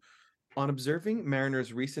Locarno. On observing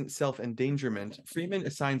Mariner's recent self-endangerment, Freeman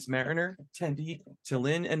assigns Mariner, Tendi,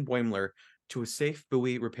 Tillin, and Boimler to a safe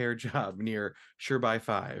buoy repair job near Sherby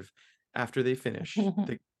 5. After they finish,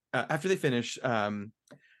 the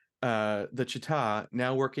Chita,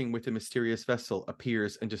 now working with the mysterious vessel,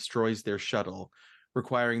 appears and destroys their shuttle,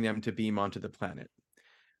 requiring them to beam onto the planet.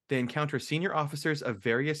 They encounter senior officers of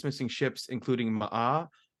various missing ships, including Ma'a,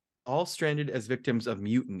 all stranded as victims of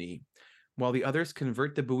mutiny. While the others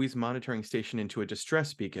convert the buoy's monitoring station into a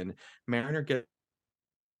distress beacon, Mariner gets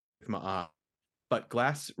Ma'a, but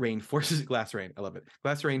Glass Rain forces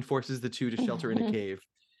the two to shelter in a cave.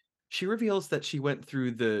 She reveals that she went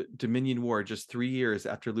through the Dominion War just 3 years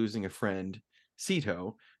after losing a friend,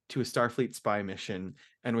 Cito, to a Starfleet spy mission,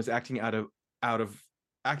 and was acting out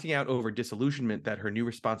over disillusionment that her new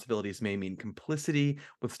responsibilities may mean complicity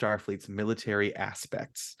with Starfleet's military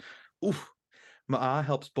aspects. Oof. Ma'a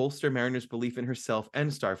helps bolster Mariner's belief in herself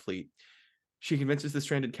and Starfleet. She convinces the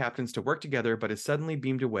stranded captains to work together, but is suddenly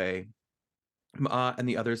beamed away. Ma'a and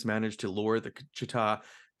the others manage to lure the Chita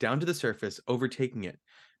down to the surface, overtaking it.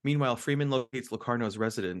 Meanwhile, Freeman locates Locarno's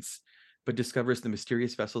residence, but discovers the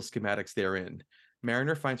mysterious vessel schematics therein.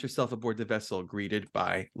 Mariner finds herself aboard the vessel, greeted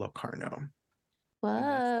by Locarno.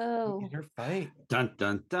 Whoa. Inner fight. Dun,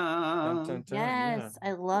 dun, dun. Dun, dun, dun. Yes,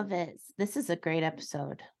 I love it. This is a great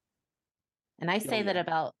episode. And I say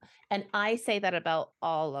that about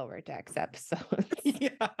all Lower Decks episodes.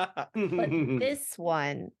 But this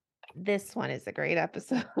one is a great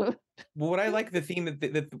episode. Well, what I like, the theme that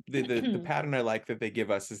the pattern I like that they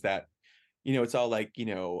give us is that, it's all like,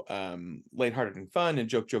 lighthearted and fun and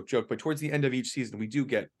joke. But towards the end of each season, we do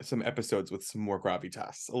get some episodes with some more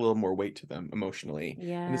gravitas, a little more weight to them emotionally.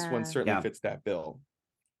 Yeah. And this one certainly fits that bill.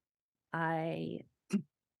 So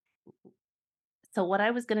what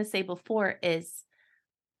I was going to say before is,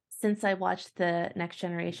 since I watched the Next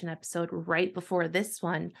Generation episode right before this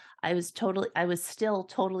one, I was still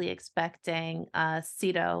totally expecting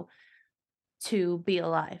Sito to be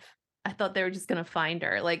alive. I thought they were just going to find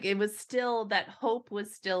her. Like, it was still, that hope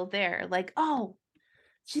was still there. Like, oh,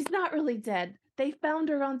 she's not really dead. They found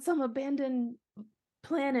her on some abandoned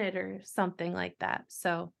planet or something like that.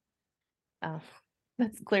 So,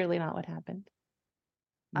 that's clearly not what happened.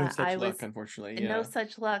 No such luck, unfortunately. Yeah. No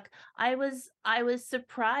such luck. I was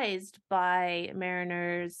surprised by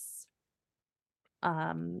Mariner's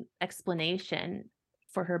explanation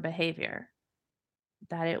for her behavior,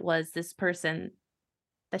 that it was this person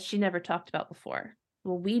that she never talked about before.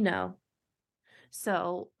 Well, we know.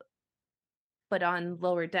 So, but on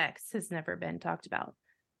lower decks has never been talked about.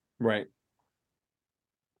 Right.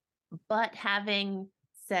 But having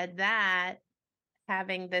said that,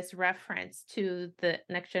 having this reference to the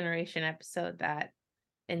Next Generation episode that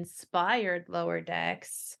inspired Lower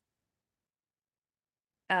Decks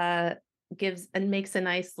gives and makes a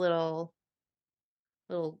nice little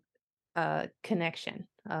connection,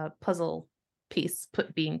 puzzle piece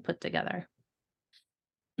being put together.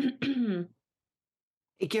 It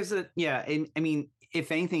gives it, yeah. I mean,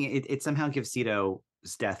 if anything, it somehow gives Sito's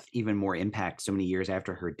death even more impact so many years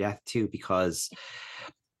after her death too, because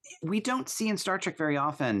we don't see in Star Trek very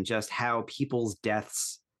often just how people's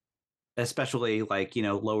deaths, especially like,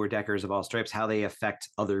 lower deckers of all stripes, how they affect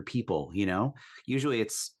other people. Usually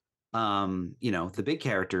it's the big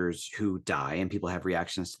characters who die and people have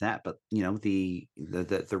reactions to that, but the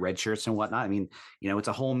red shirts and whatnot, I mean, it's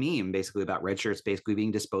a whole meme basically about red shirts basically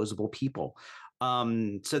being disposable people.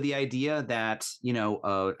 So the idea that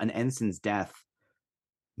an ensign's death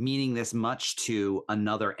meaning this much to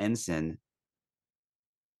another ensign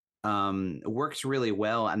works really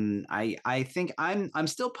well, and I think I'm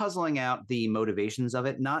still puzzling out the motivations of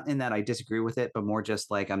it, not in that I disagree with it, but more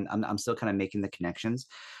just like I'm still kind of making the connections.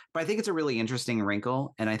 But I think it's a really interesting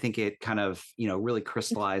wrinkle, and I think it kind of really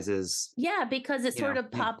crystallizes. Yeah, because it sort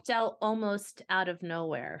of popped out almost out of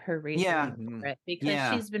nowhere, her reasoning for it,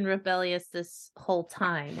 because she's been rebellious this whole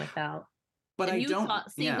time without. But and I you don't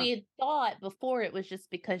thought, we had thought before it was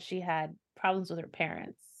just because she had problems with her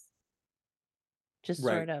parents. Just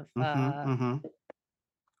right. sort of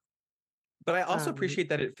But I also appreciate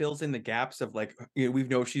that it fills in the gaps of like, we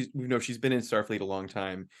know she's been in Starfleet a long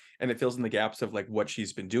time, and it fills in the gaps of like what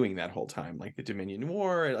she's been doing that whole time, like the Dominion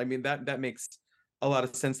War. I mean, that makes a lot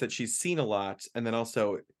of sense that she's seen a lot, and then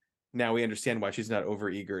also now we understand why she's not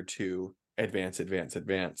overeager to advance.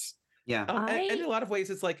 Yeah. And in a lot of ways,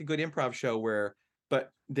 it's like a good improv show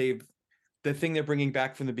but the thing they're bringing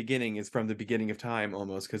back from the beginning is from the beginning of time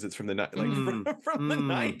almost, because it's from the from the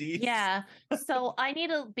 90s. Yeah. So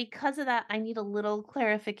because of that, I need a little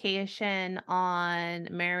clarification on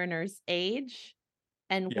Mariner's age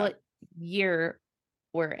and what year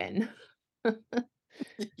we're in. Well,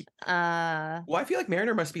 I feel like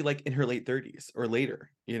Mariner must be like in her late 30s or later,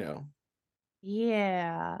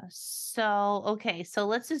 Yeah. So, okay. So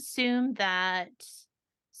let's assume that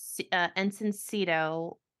Ensign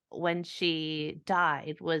Sito, when she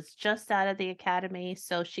died, was just out of the academy.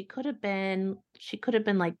 So she could have been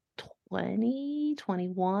like 20,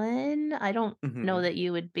 21. I don't know that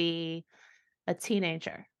you would be a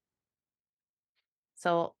teenager.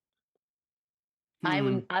 So I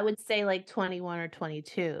would say like 21 or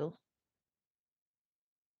 22.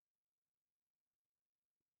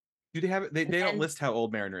 Do they have it? They don't list how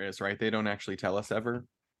old Mariner is, right? They don't actually tell us ever.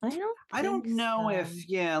 I don't know if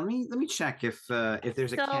let me check if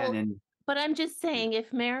there's a canon. But I'm just saying,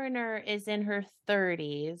 if Mariner is in her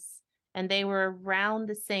 30s and they were around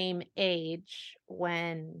the same age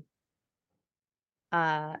when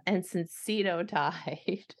Ensign Sito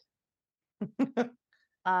died,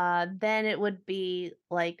 then it would be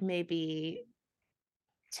like maybe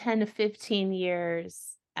 10 to 15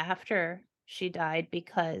 years after she died,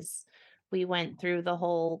 because we went through the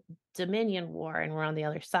whole Dominion War and we're on the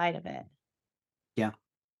other side of it. Yeah.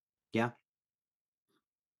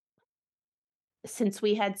 Since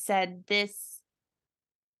we had said this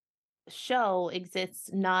show exists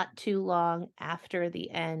not too long after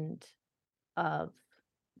the end of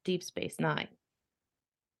Deep Space Nine.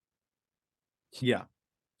 Yeah.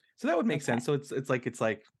 So that would make sense. So it's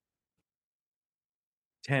like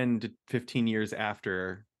 10 to 15 years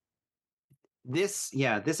after. This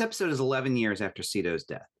episode is 11 years after Sito's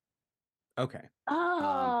death. Okay.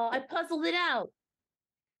 Oh, I puzzled it out.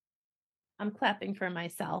 I'm clapping for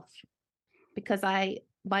myself because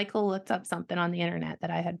Michael looked up something on the internet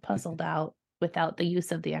that I had puzzled out without the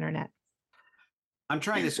use of the internet. I'm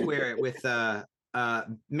trying to square it with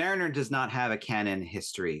Mariner does not have a canon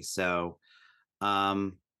history, so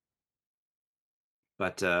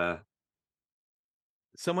but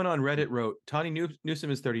someone on Reddit wrote Tawny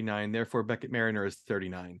Newsom is 39, therefore Beckett Mariner is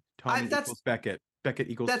 39. Tawny equals Beckett. Beckett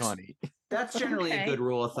equals Tawny. That's generally a good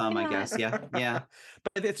rule of thumb, I guess. Yeah.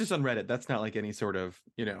 But it's just on Reddit. That's not like any sort of,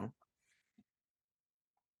 In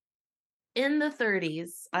the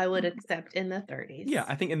 30s, I would accept in the 30s. Yeah,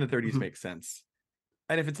 I think in the 30s makes sense.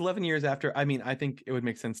 And if it's 11 years after, I mean, I think it would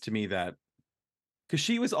make sense to me that because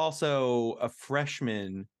she was also a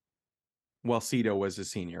freshman while Cito was a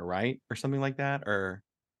senior, right? Or something like that. Or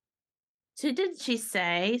so did she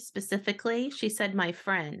say specifically? She said my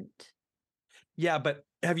friend. Yeah, but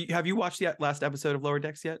have you watched the last episode of Lower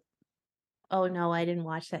Decks yet? Oh no, I didn't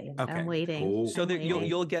watch that yet. Okay. I'm waiting. So that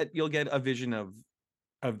you'll get a vision of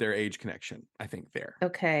their age connection, I think, there.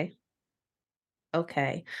 Okay.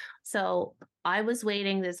 So I was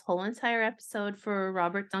waiting this whole entire episode for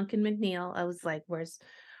Robert Duncan McNeil. I was like, where's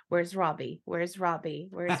Robbie? Where's Robbie?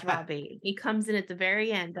 Where's Robbie? He comes in at the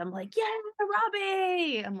very end. I'm like, yeah,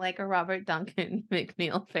 Robbie. I'm like a Robert Duncan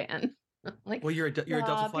McNeil fan. Like, well, you're a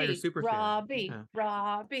Delta Flyer super fan.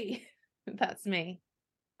 Robbie. That's me.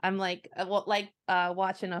 I'm like,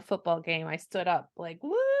 watching a football game. I stood up like,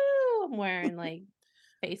 woo! I'm wearing like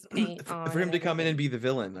face paint on. For him to come in and be the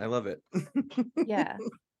villain. I love it. Yeah.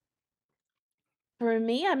 For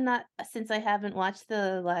me, I'm not, since I haven't watched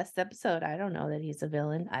the last episode, I don't know that he's a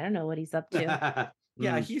villain. I don't know what he's up to.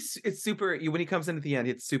 Yeah, it's super, when he comes in at the end,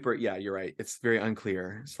 it's super, yeah, you're right. It's very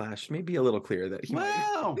unclear / maybe a little clear that he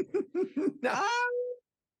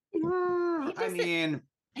I mean,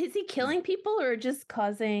 is he killing people or just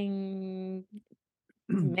causing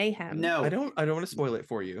mayhem? No, I don't want to spoil it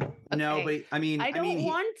for you. Okay. No, but I mean,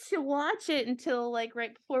 want to watch it until like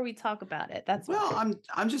right before we talk about it. That's I'm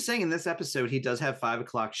just saying in this episode he does have 5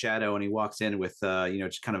 o'clock shadow, and he walks in with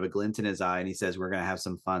just kind of a glint in his eye, and he says we're gonna have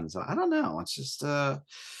some fun. So I don't know. It's just I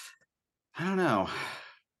don't know.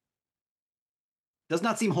 Does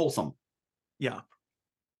not seem wholesome. Yeah.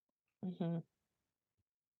 Mm-hmm.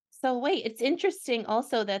 So wait, it's interesting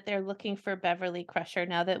also that they're looking for Beverly Crusher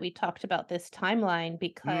now that we talked about this timeline,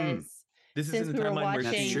 because this since is in the we were timeline where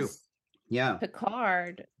watching that's true. Yeah.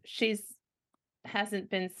 Picard, hasn't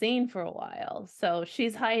been seen for a while, so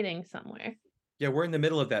she's hiding somewhere. Yeah, we're in the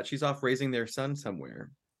middle of that. She's off raising their son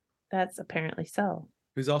somewhere. That's apparently so.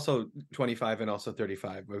 Who's also 25 and also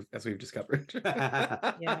 35, as we've discovered.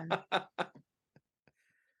 Yeah.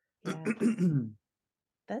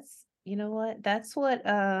 That's, you know what? That's what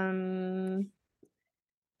a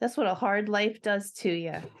hard life does to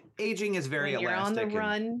you. Aging is very when you're elastic. On the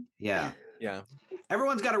run. Yeah. Yeah.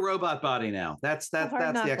 Everyone's got a robot body now. That's the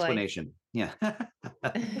explanation. Life. Yeah.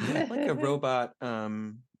 Like a robot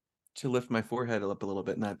to lift my forehead up a little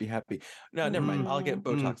bit and not be happy. No, never mind. I'll get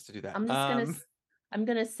Botox to do that. I'm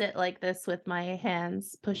gonna sit like this with my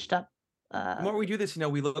hands pushed up. The more we do this,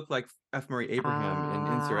 we look like F. Murray Abraham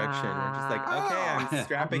in Insurrection. We're just like, okay, I'm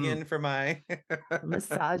strapping in for my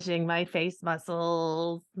massaging my face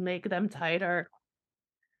muscles, make them tighter.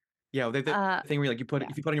 Yeah, the thing where like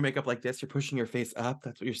if you put on your makeup like this, you're pushing your face up.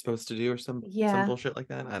 That's what you're supposed to do, or some bullshit like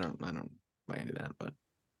that. I don't buy into that, but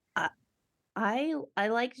I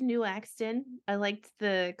liked New Axton. I liked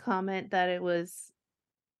the comment that it was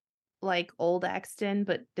like old Axton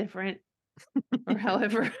but different, or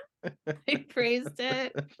however I phrased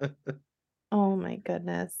it. Oh my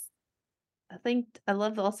goodness. I think I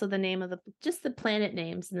love also the name of the planet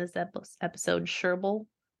names in this episode. Sherbal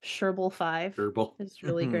 5 is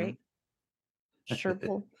really great.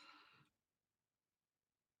 Sherbal.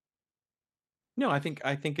 No, I think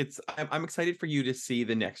it's. I'm excited for you to see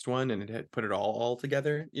the next one and put it all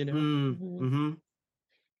together. Mm-hmm.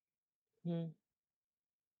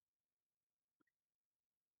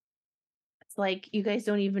 It's like you guys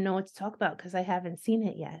don't even know what to talk about because I haven't seen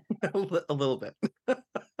it yet. A little bit.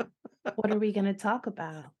 What are we going to talk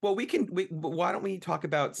about? Well, why don't we talk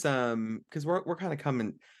about some, because we're kind of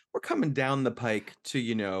coming down the pike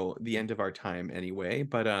to the end of our time anyway,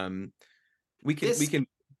 but we can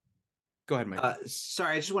go ahead, Mike.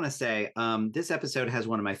 Sorry, I just want to say this episode has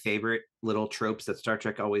one of my favorite little tropes that Star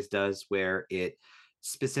Trek always does, where it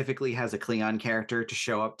specifically has a Klingon character to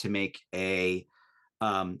show up to make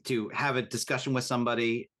to have a discussion with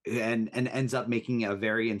somebody and ends up making a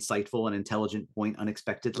very insightful and intelligent point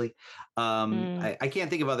unexpectedly. I can't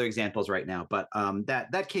think of other examples right now, but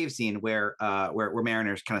that cave scene where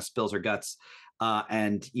Mariner kind of spills her guts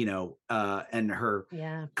and her Klingon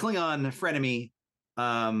frenemy,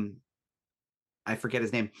 I forget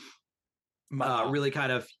his name. Really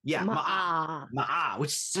kind of Ma'a,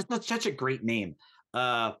 which is such a great name.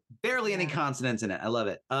 Barely any consonants in it. I love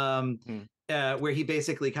it. Where he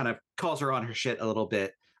basically kind of calls her on her shit a little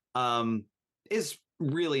bit. Is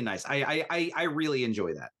really nice. I really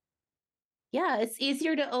enjoy that. Yeah, it's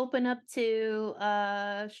easier to open up to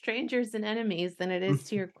strangers and enemies than it is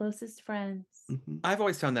to your closest friends. I've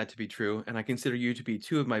always found that to be true, and I consider you to be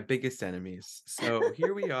two of my biggest enemies. So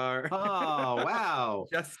here we are. Oh, wow.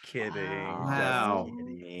 Just kidding. Wow.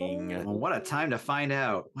 Just kidding. Well, what a time to find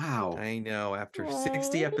out. Wow. I know. After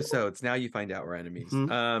 60 episodes, now you find out we're enemies.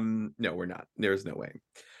 No, we're not. There's no way.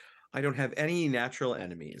 I don't have any natural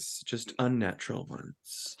enemies, just unnatural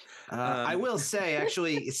ones. I will say,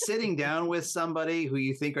 actually, sitting down with somebody who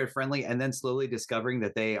you think are friendly and then slowly discovering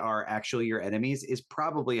that they are actually your enemies is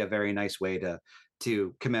probably a very nice way to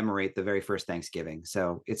commemorate the very first Thanksgiving.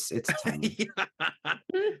 So it's timely.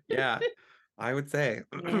 Yeah, I would say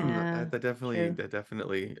that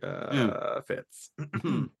definitely fits.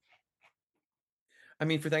 I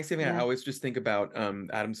mean, for Thanksgiving, I always just think about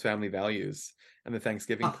Adam's Family Values and the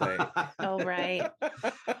Thanksgiving play. Oh, right.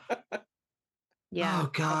 Yeah. Oh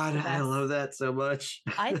God, I love that so much.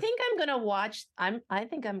 I think I'm gonna watch. I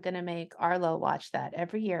think I'm gonna make Arlo watch that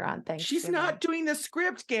every year on Thanksgiving. She's not doing the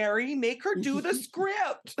script, Gary. Make her do the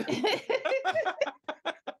script.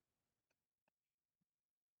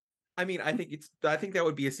 I mean, I think that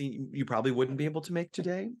would be a scene you probably wouldn't be able to make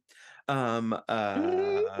today. But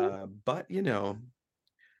you know,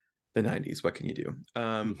 the 90s, what can you do?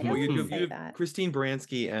 Well, you have Christine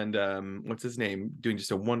Baranski and what's his name doing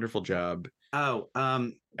just a wonderful job.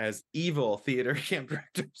 As evil theater camp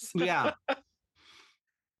directors. Yeah.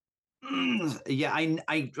 Yeah,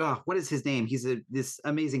 I what is his name? He's this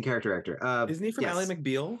amazing character actor. Isn't he from Ally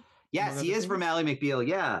McBeal? Yes, he is from Ally McBeal.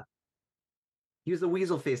 Yeah. He was the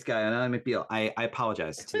weasel-faced guy on Ally McBeal. I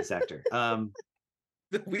apologize to this actor. The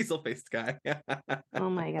weasel-faced guy. Oh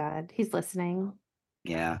my God, he's listening.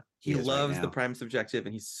 Yeah, he loves the Prime Subjective,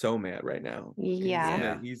 and he's so mad right now.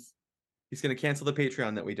 Yeah, he's gonna cancel the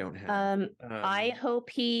Patreon that we don't have. I hope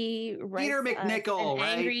he writes Peter McNichol, an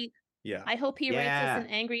angry. Yeah, I hope he writes us an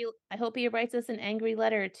angry. I hope he writes us an angry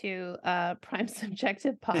letter to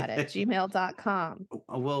primesubjectivepod@gmail.com.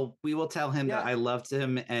 Well, we will tell him that I loved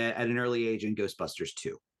him at an early age in Ghostbusters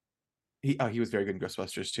 2. He was very good in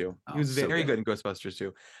Ghostbusters too. He was very good in Ghostbusters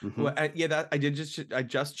too. Well, I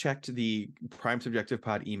just checked the Prime Subjective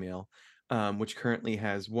Pod email, which currently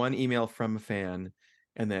has 1 email from a fan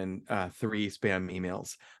and then 3 spam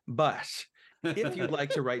emails. But if you'd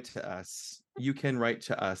like to write to us, you can write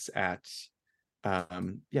to us at so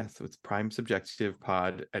it's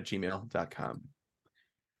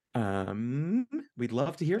primesubjectivepod@gmail.com. We'd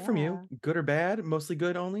love to hear from you, good or bad, mostly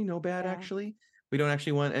good only, no bad actually. We don't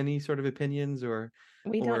actually want any sort of opinions or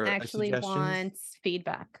don't actually want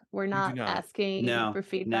feedback. We're not asking for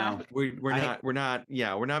feedback. No, we're not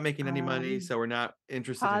making any money, so we're not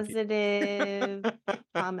interested positive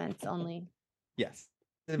comments only. Yes.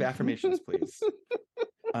 Positive affirmations, please.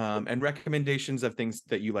 And recommendations of things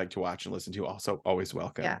that you like to watch and listen to, also always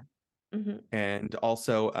welcome. Yeah. And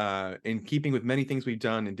also, in keeping with many things we've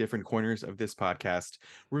done in different corners of this podcast,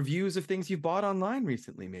 reviews of things you've bought online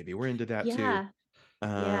recently. Maybe we're into that too.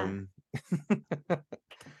 If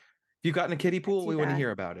you've gotten a kiddie pool, we want to hear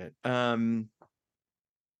about it. By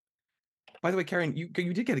the way, Karen, you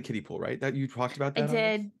did get a kiddie pool, right? That you talked about that. I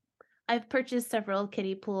did. I've purchased several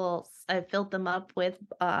kiddie pools. I've filled them up with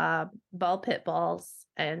ball pit balls,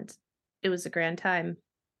 and it was a grand time.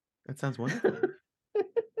 That sounds wonderful.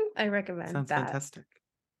 I recommend Sounds that. Fantastic.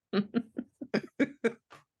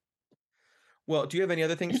 Well, do you have any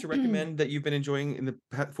other things to recommend that you've been enjoying in the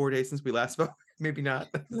 4 days since we last spoke? Maybe not.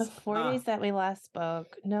 The 4 days that we last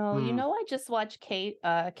spoke. No, I just watch K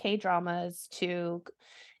dramas to.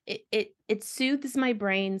 It soothes my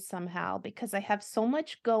brain somehow because I have so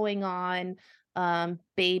much going on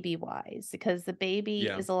baby wise, because the baby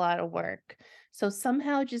is a lot of work. So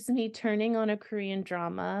somehow just me turning on a Korean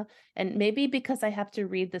drama, and maybe because I have to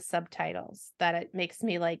read the subtitles, that it makes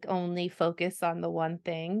me like only focus on the one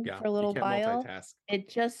thing for a little while. Multitask. It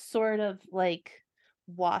just sort of like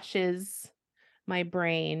washes my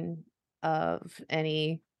brain of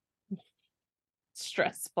any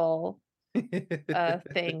stressful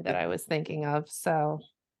thing that I was thinking of. So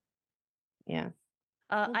yeah.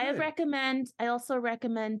 I also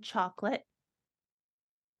recommend chocolate.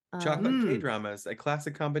 Chocolate K-dramas, a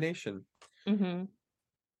classic combination. I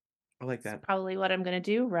like that. That's probably what I'm gonna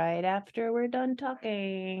do right after we're done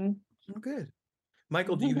talking. Oh, good.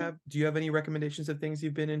 Michael, do you have any recommendations of things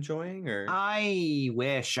you've been enjoying? Or I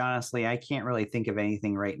wish, honestly, I can't really think of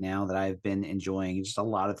anything right now that I've been enjoying. Just a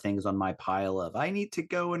lot of things on my pile of I need to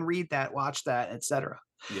go and read that, watch that, etc.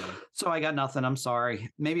 Yeah. So I got nothing. I'm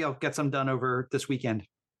sorry. Maybe I'll get some done over this weekend.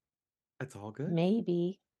 That's all good.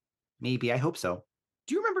 Maybe. Maybe. I hope so.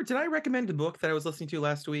 Do you remember, did I recommend a book that I was listening to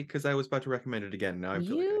last week? Because I was about to recommend it again. Now I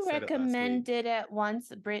feel like I You said it last week. recommended at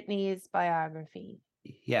once Brittany's biography.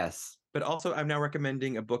 Yes. But also, I'm now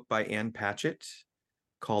recommending a book by Anne Patchett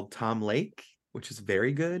called Tom Lake, which is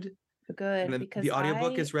very good. Good. And then Because the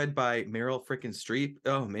audiobook is read by Meryl frickin' Streep.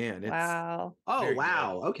 Oh, man. It's wow. Oh,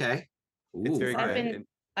 wow. good. Okay. It's very good.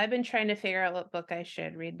 I've been trying to figure out what book I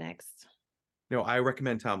should read next. No, I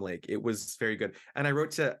recommend Tom Lake. It was very good. And I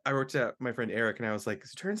wrote to my friend Eric, and I was like, it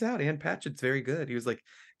turns out Anne Patchett's very good. He was like,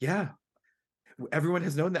 yeah, everyone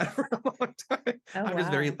has known that for a long time. Oh,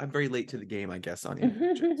 I'm very late to the game, I guess, on Anne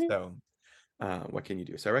Patchett. So what can you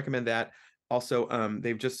do? So I recommend that. Also,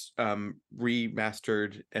 they've just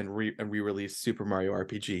remastered and re-released Super Mario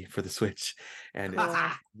RPG for the Switch, and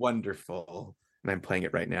it's wonderful. And I'm playing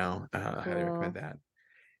it right now. I highly recommend that.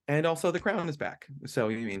 And also, The Crown is back. So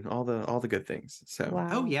you mean all the good things. So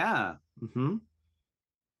oh yeah. Mm-hmm.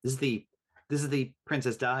 This is the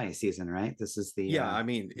Princess Di season, right? This is the I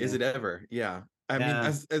mean, is it ever? Yeah. I mean,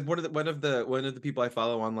 as one of the people I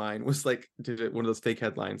follow online was like, did one of those fake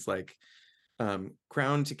headlines like,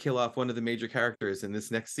 crown to kill off one of the major characters in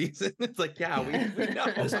this next season. It's like, yeah, we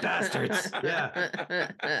know. Those bastards. Yeah.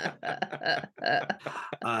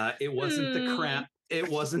 It wasn't the crown. It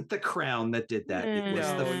wasn't the crown that did that. It was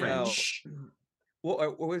the French. Well,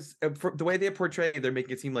 it was the way they portray. They're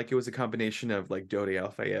making it seem like it was a combination of like Dodi Al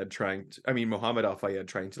Fayed Mohammed Al Fayed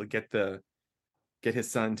trying to get his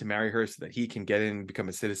son to marry her so that he can get in and become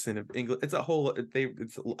a citizen of England. It's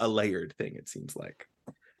a layered thing. It seems like.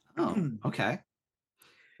 Oh, okay.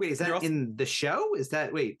 Wait, is that in the show? Is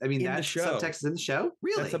that I mean, that subtext is in the show?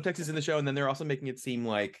 Really? That subtext is in the show, and then they're also making it seem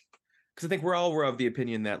like, because I think we're of the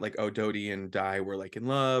opinion that like, Dodi and Di were like in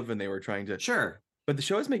love and they were trying to. Sure. But the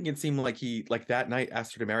show is making it seem like he like that night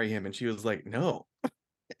asked her to marry him, and she was like, no.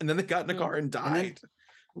 And then they got in the car and died.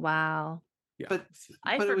 Wow. Yeah. But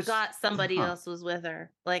I forgot somebody else was with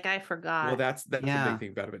her. Like I forgot. Well, that's the big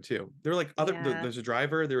thing about it too. There were like there's a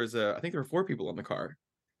driver. There was I think there were 4 people in the car.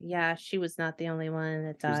 Yeah, she was not the only one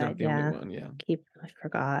that died. She was not the only one. Yeah. I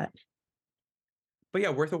forgot. But yeah,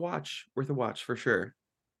 worth a watch. Worth a watch for sure.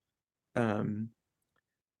 So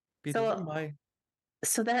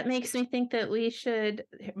that makes me think that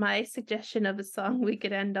my suggestion of a song we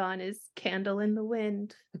could end on is Candle in the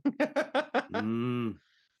Wind. I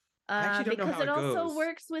actually don't know how it goes. Also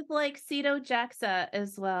works with like Cito Jaxa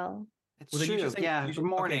as well. It's true. For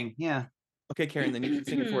morning. Okay. Yeah. Okay, Karen, then you can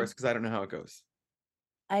sing it for us because I don't know how it goes.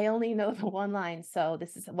 I only know the one line, so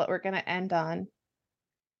this is what we're going to end on.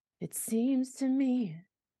 It seems to me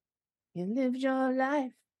you lived your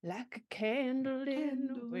life like a candle in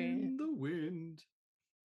the wind.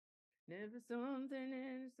 Never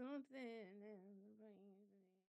something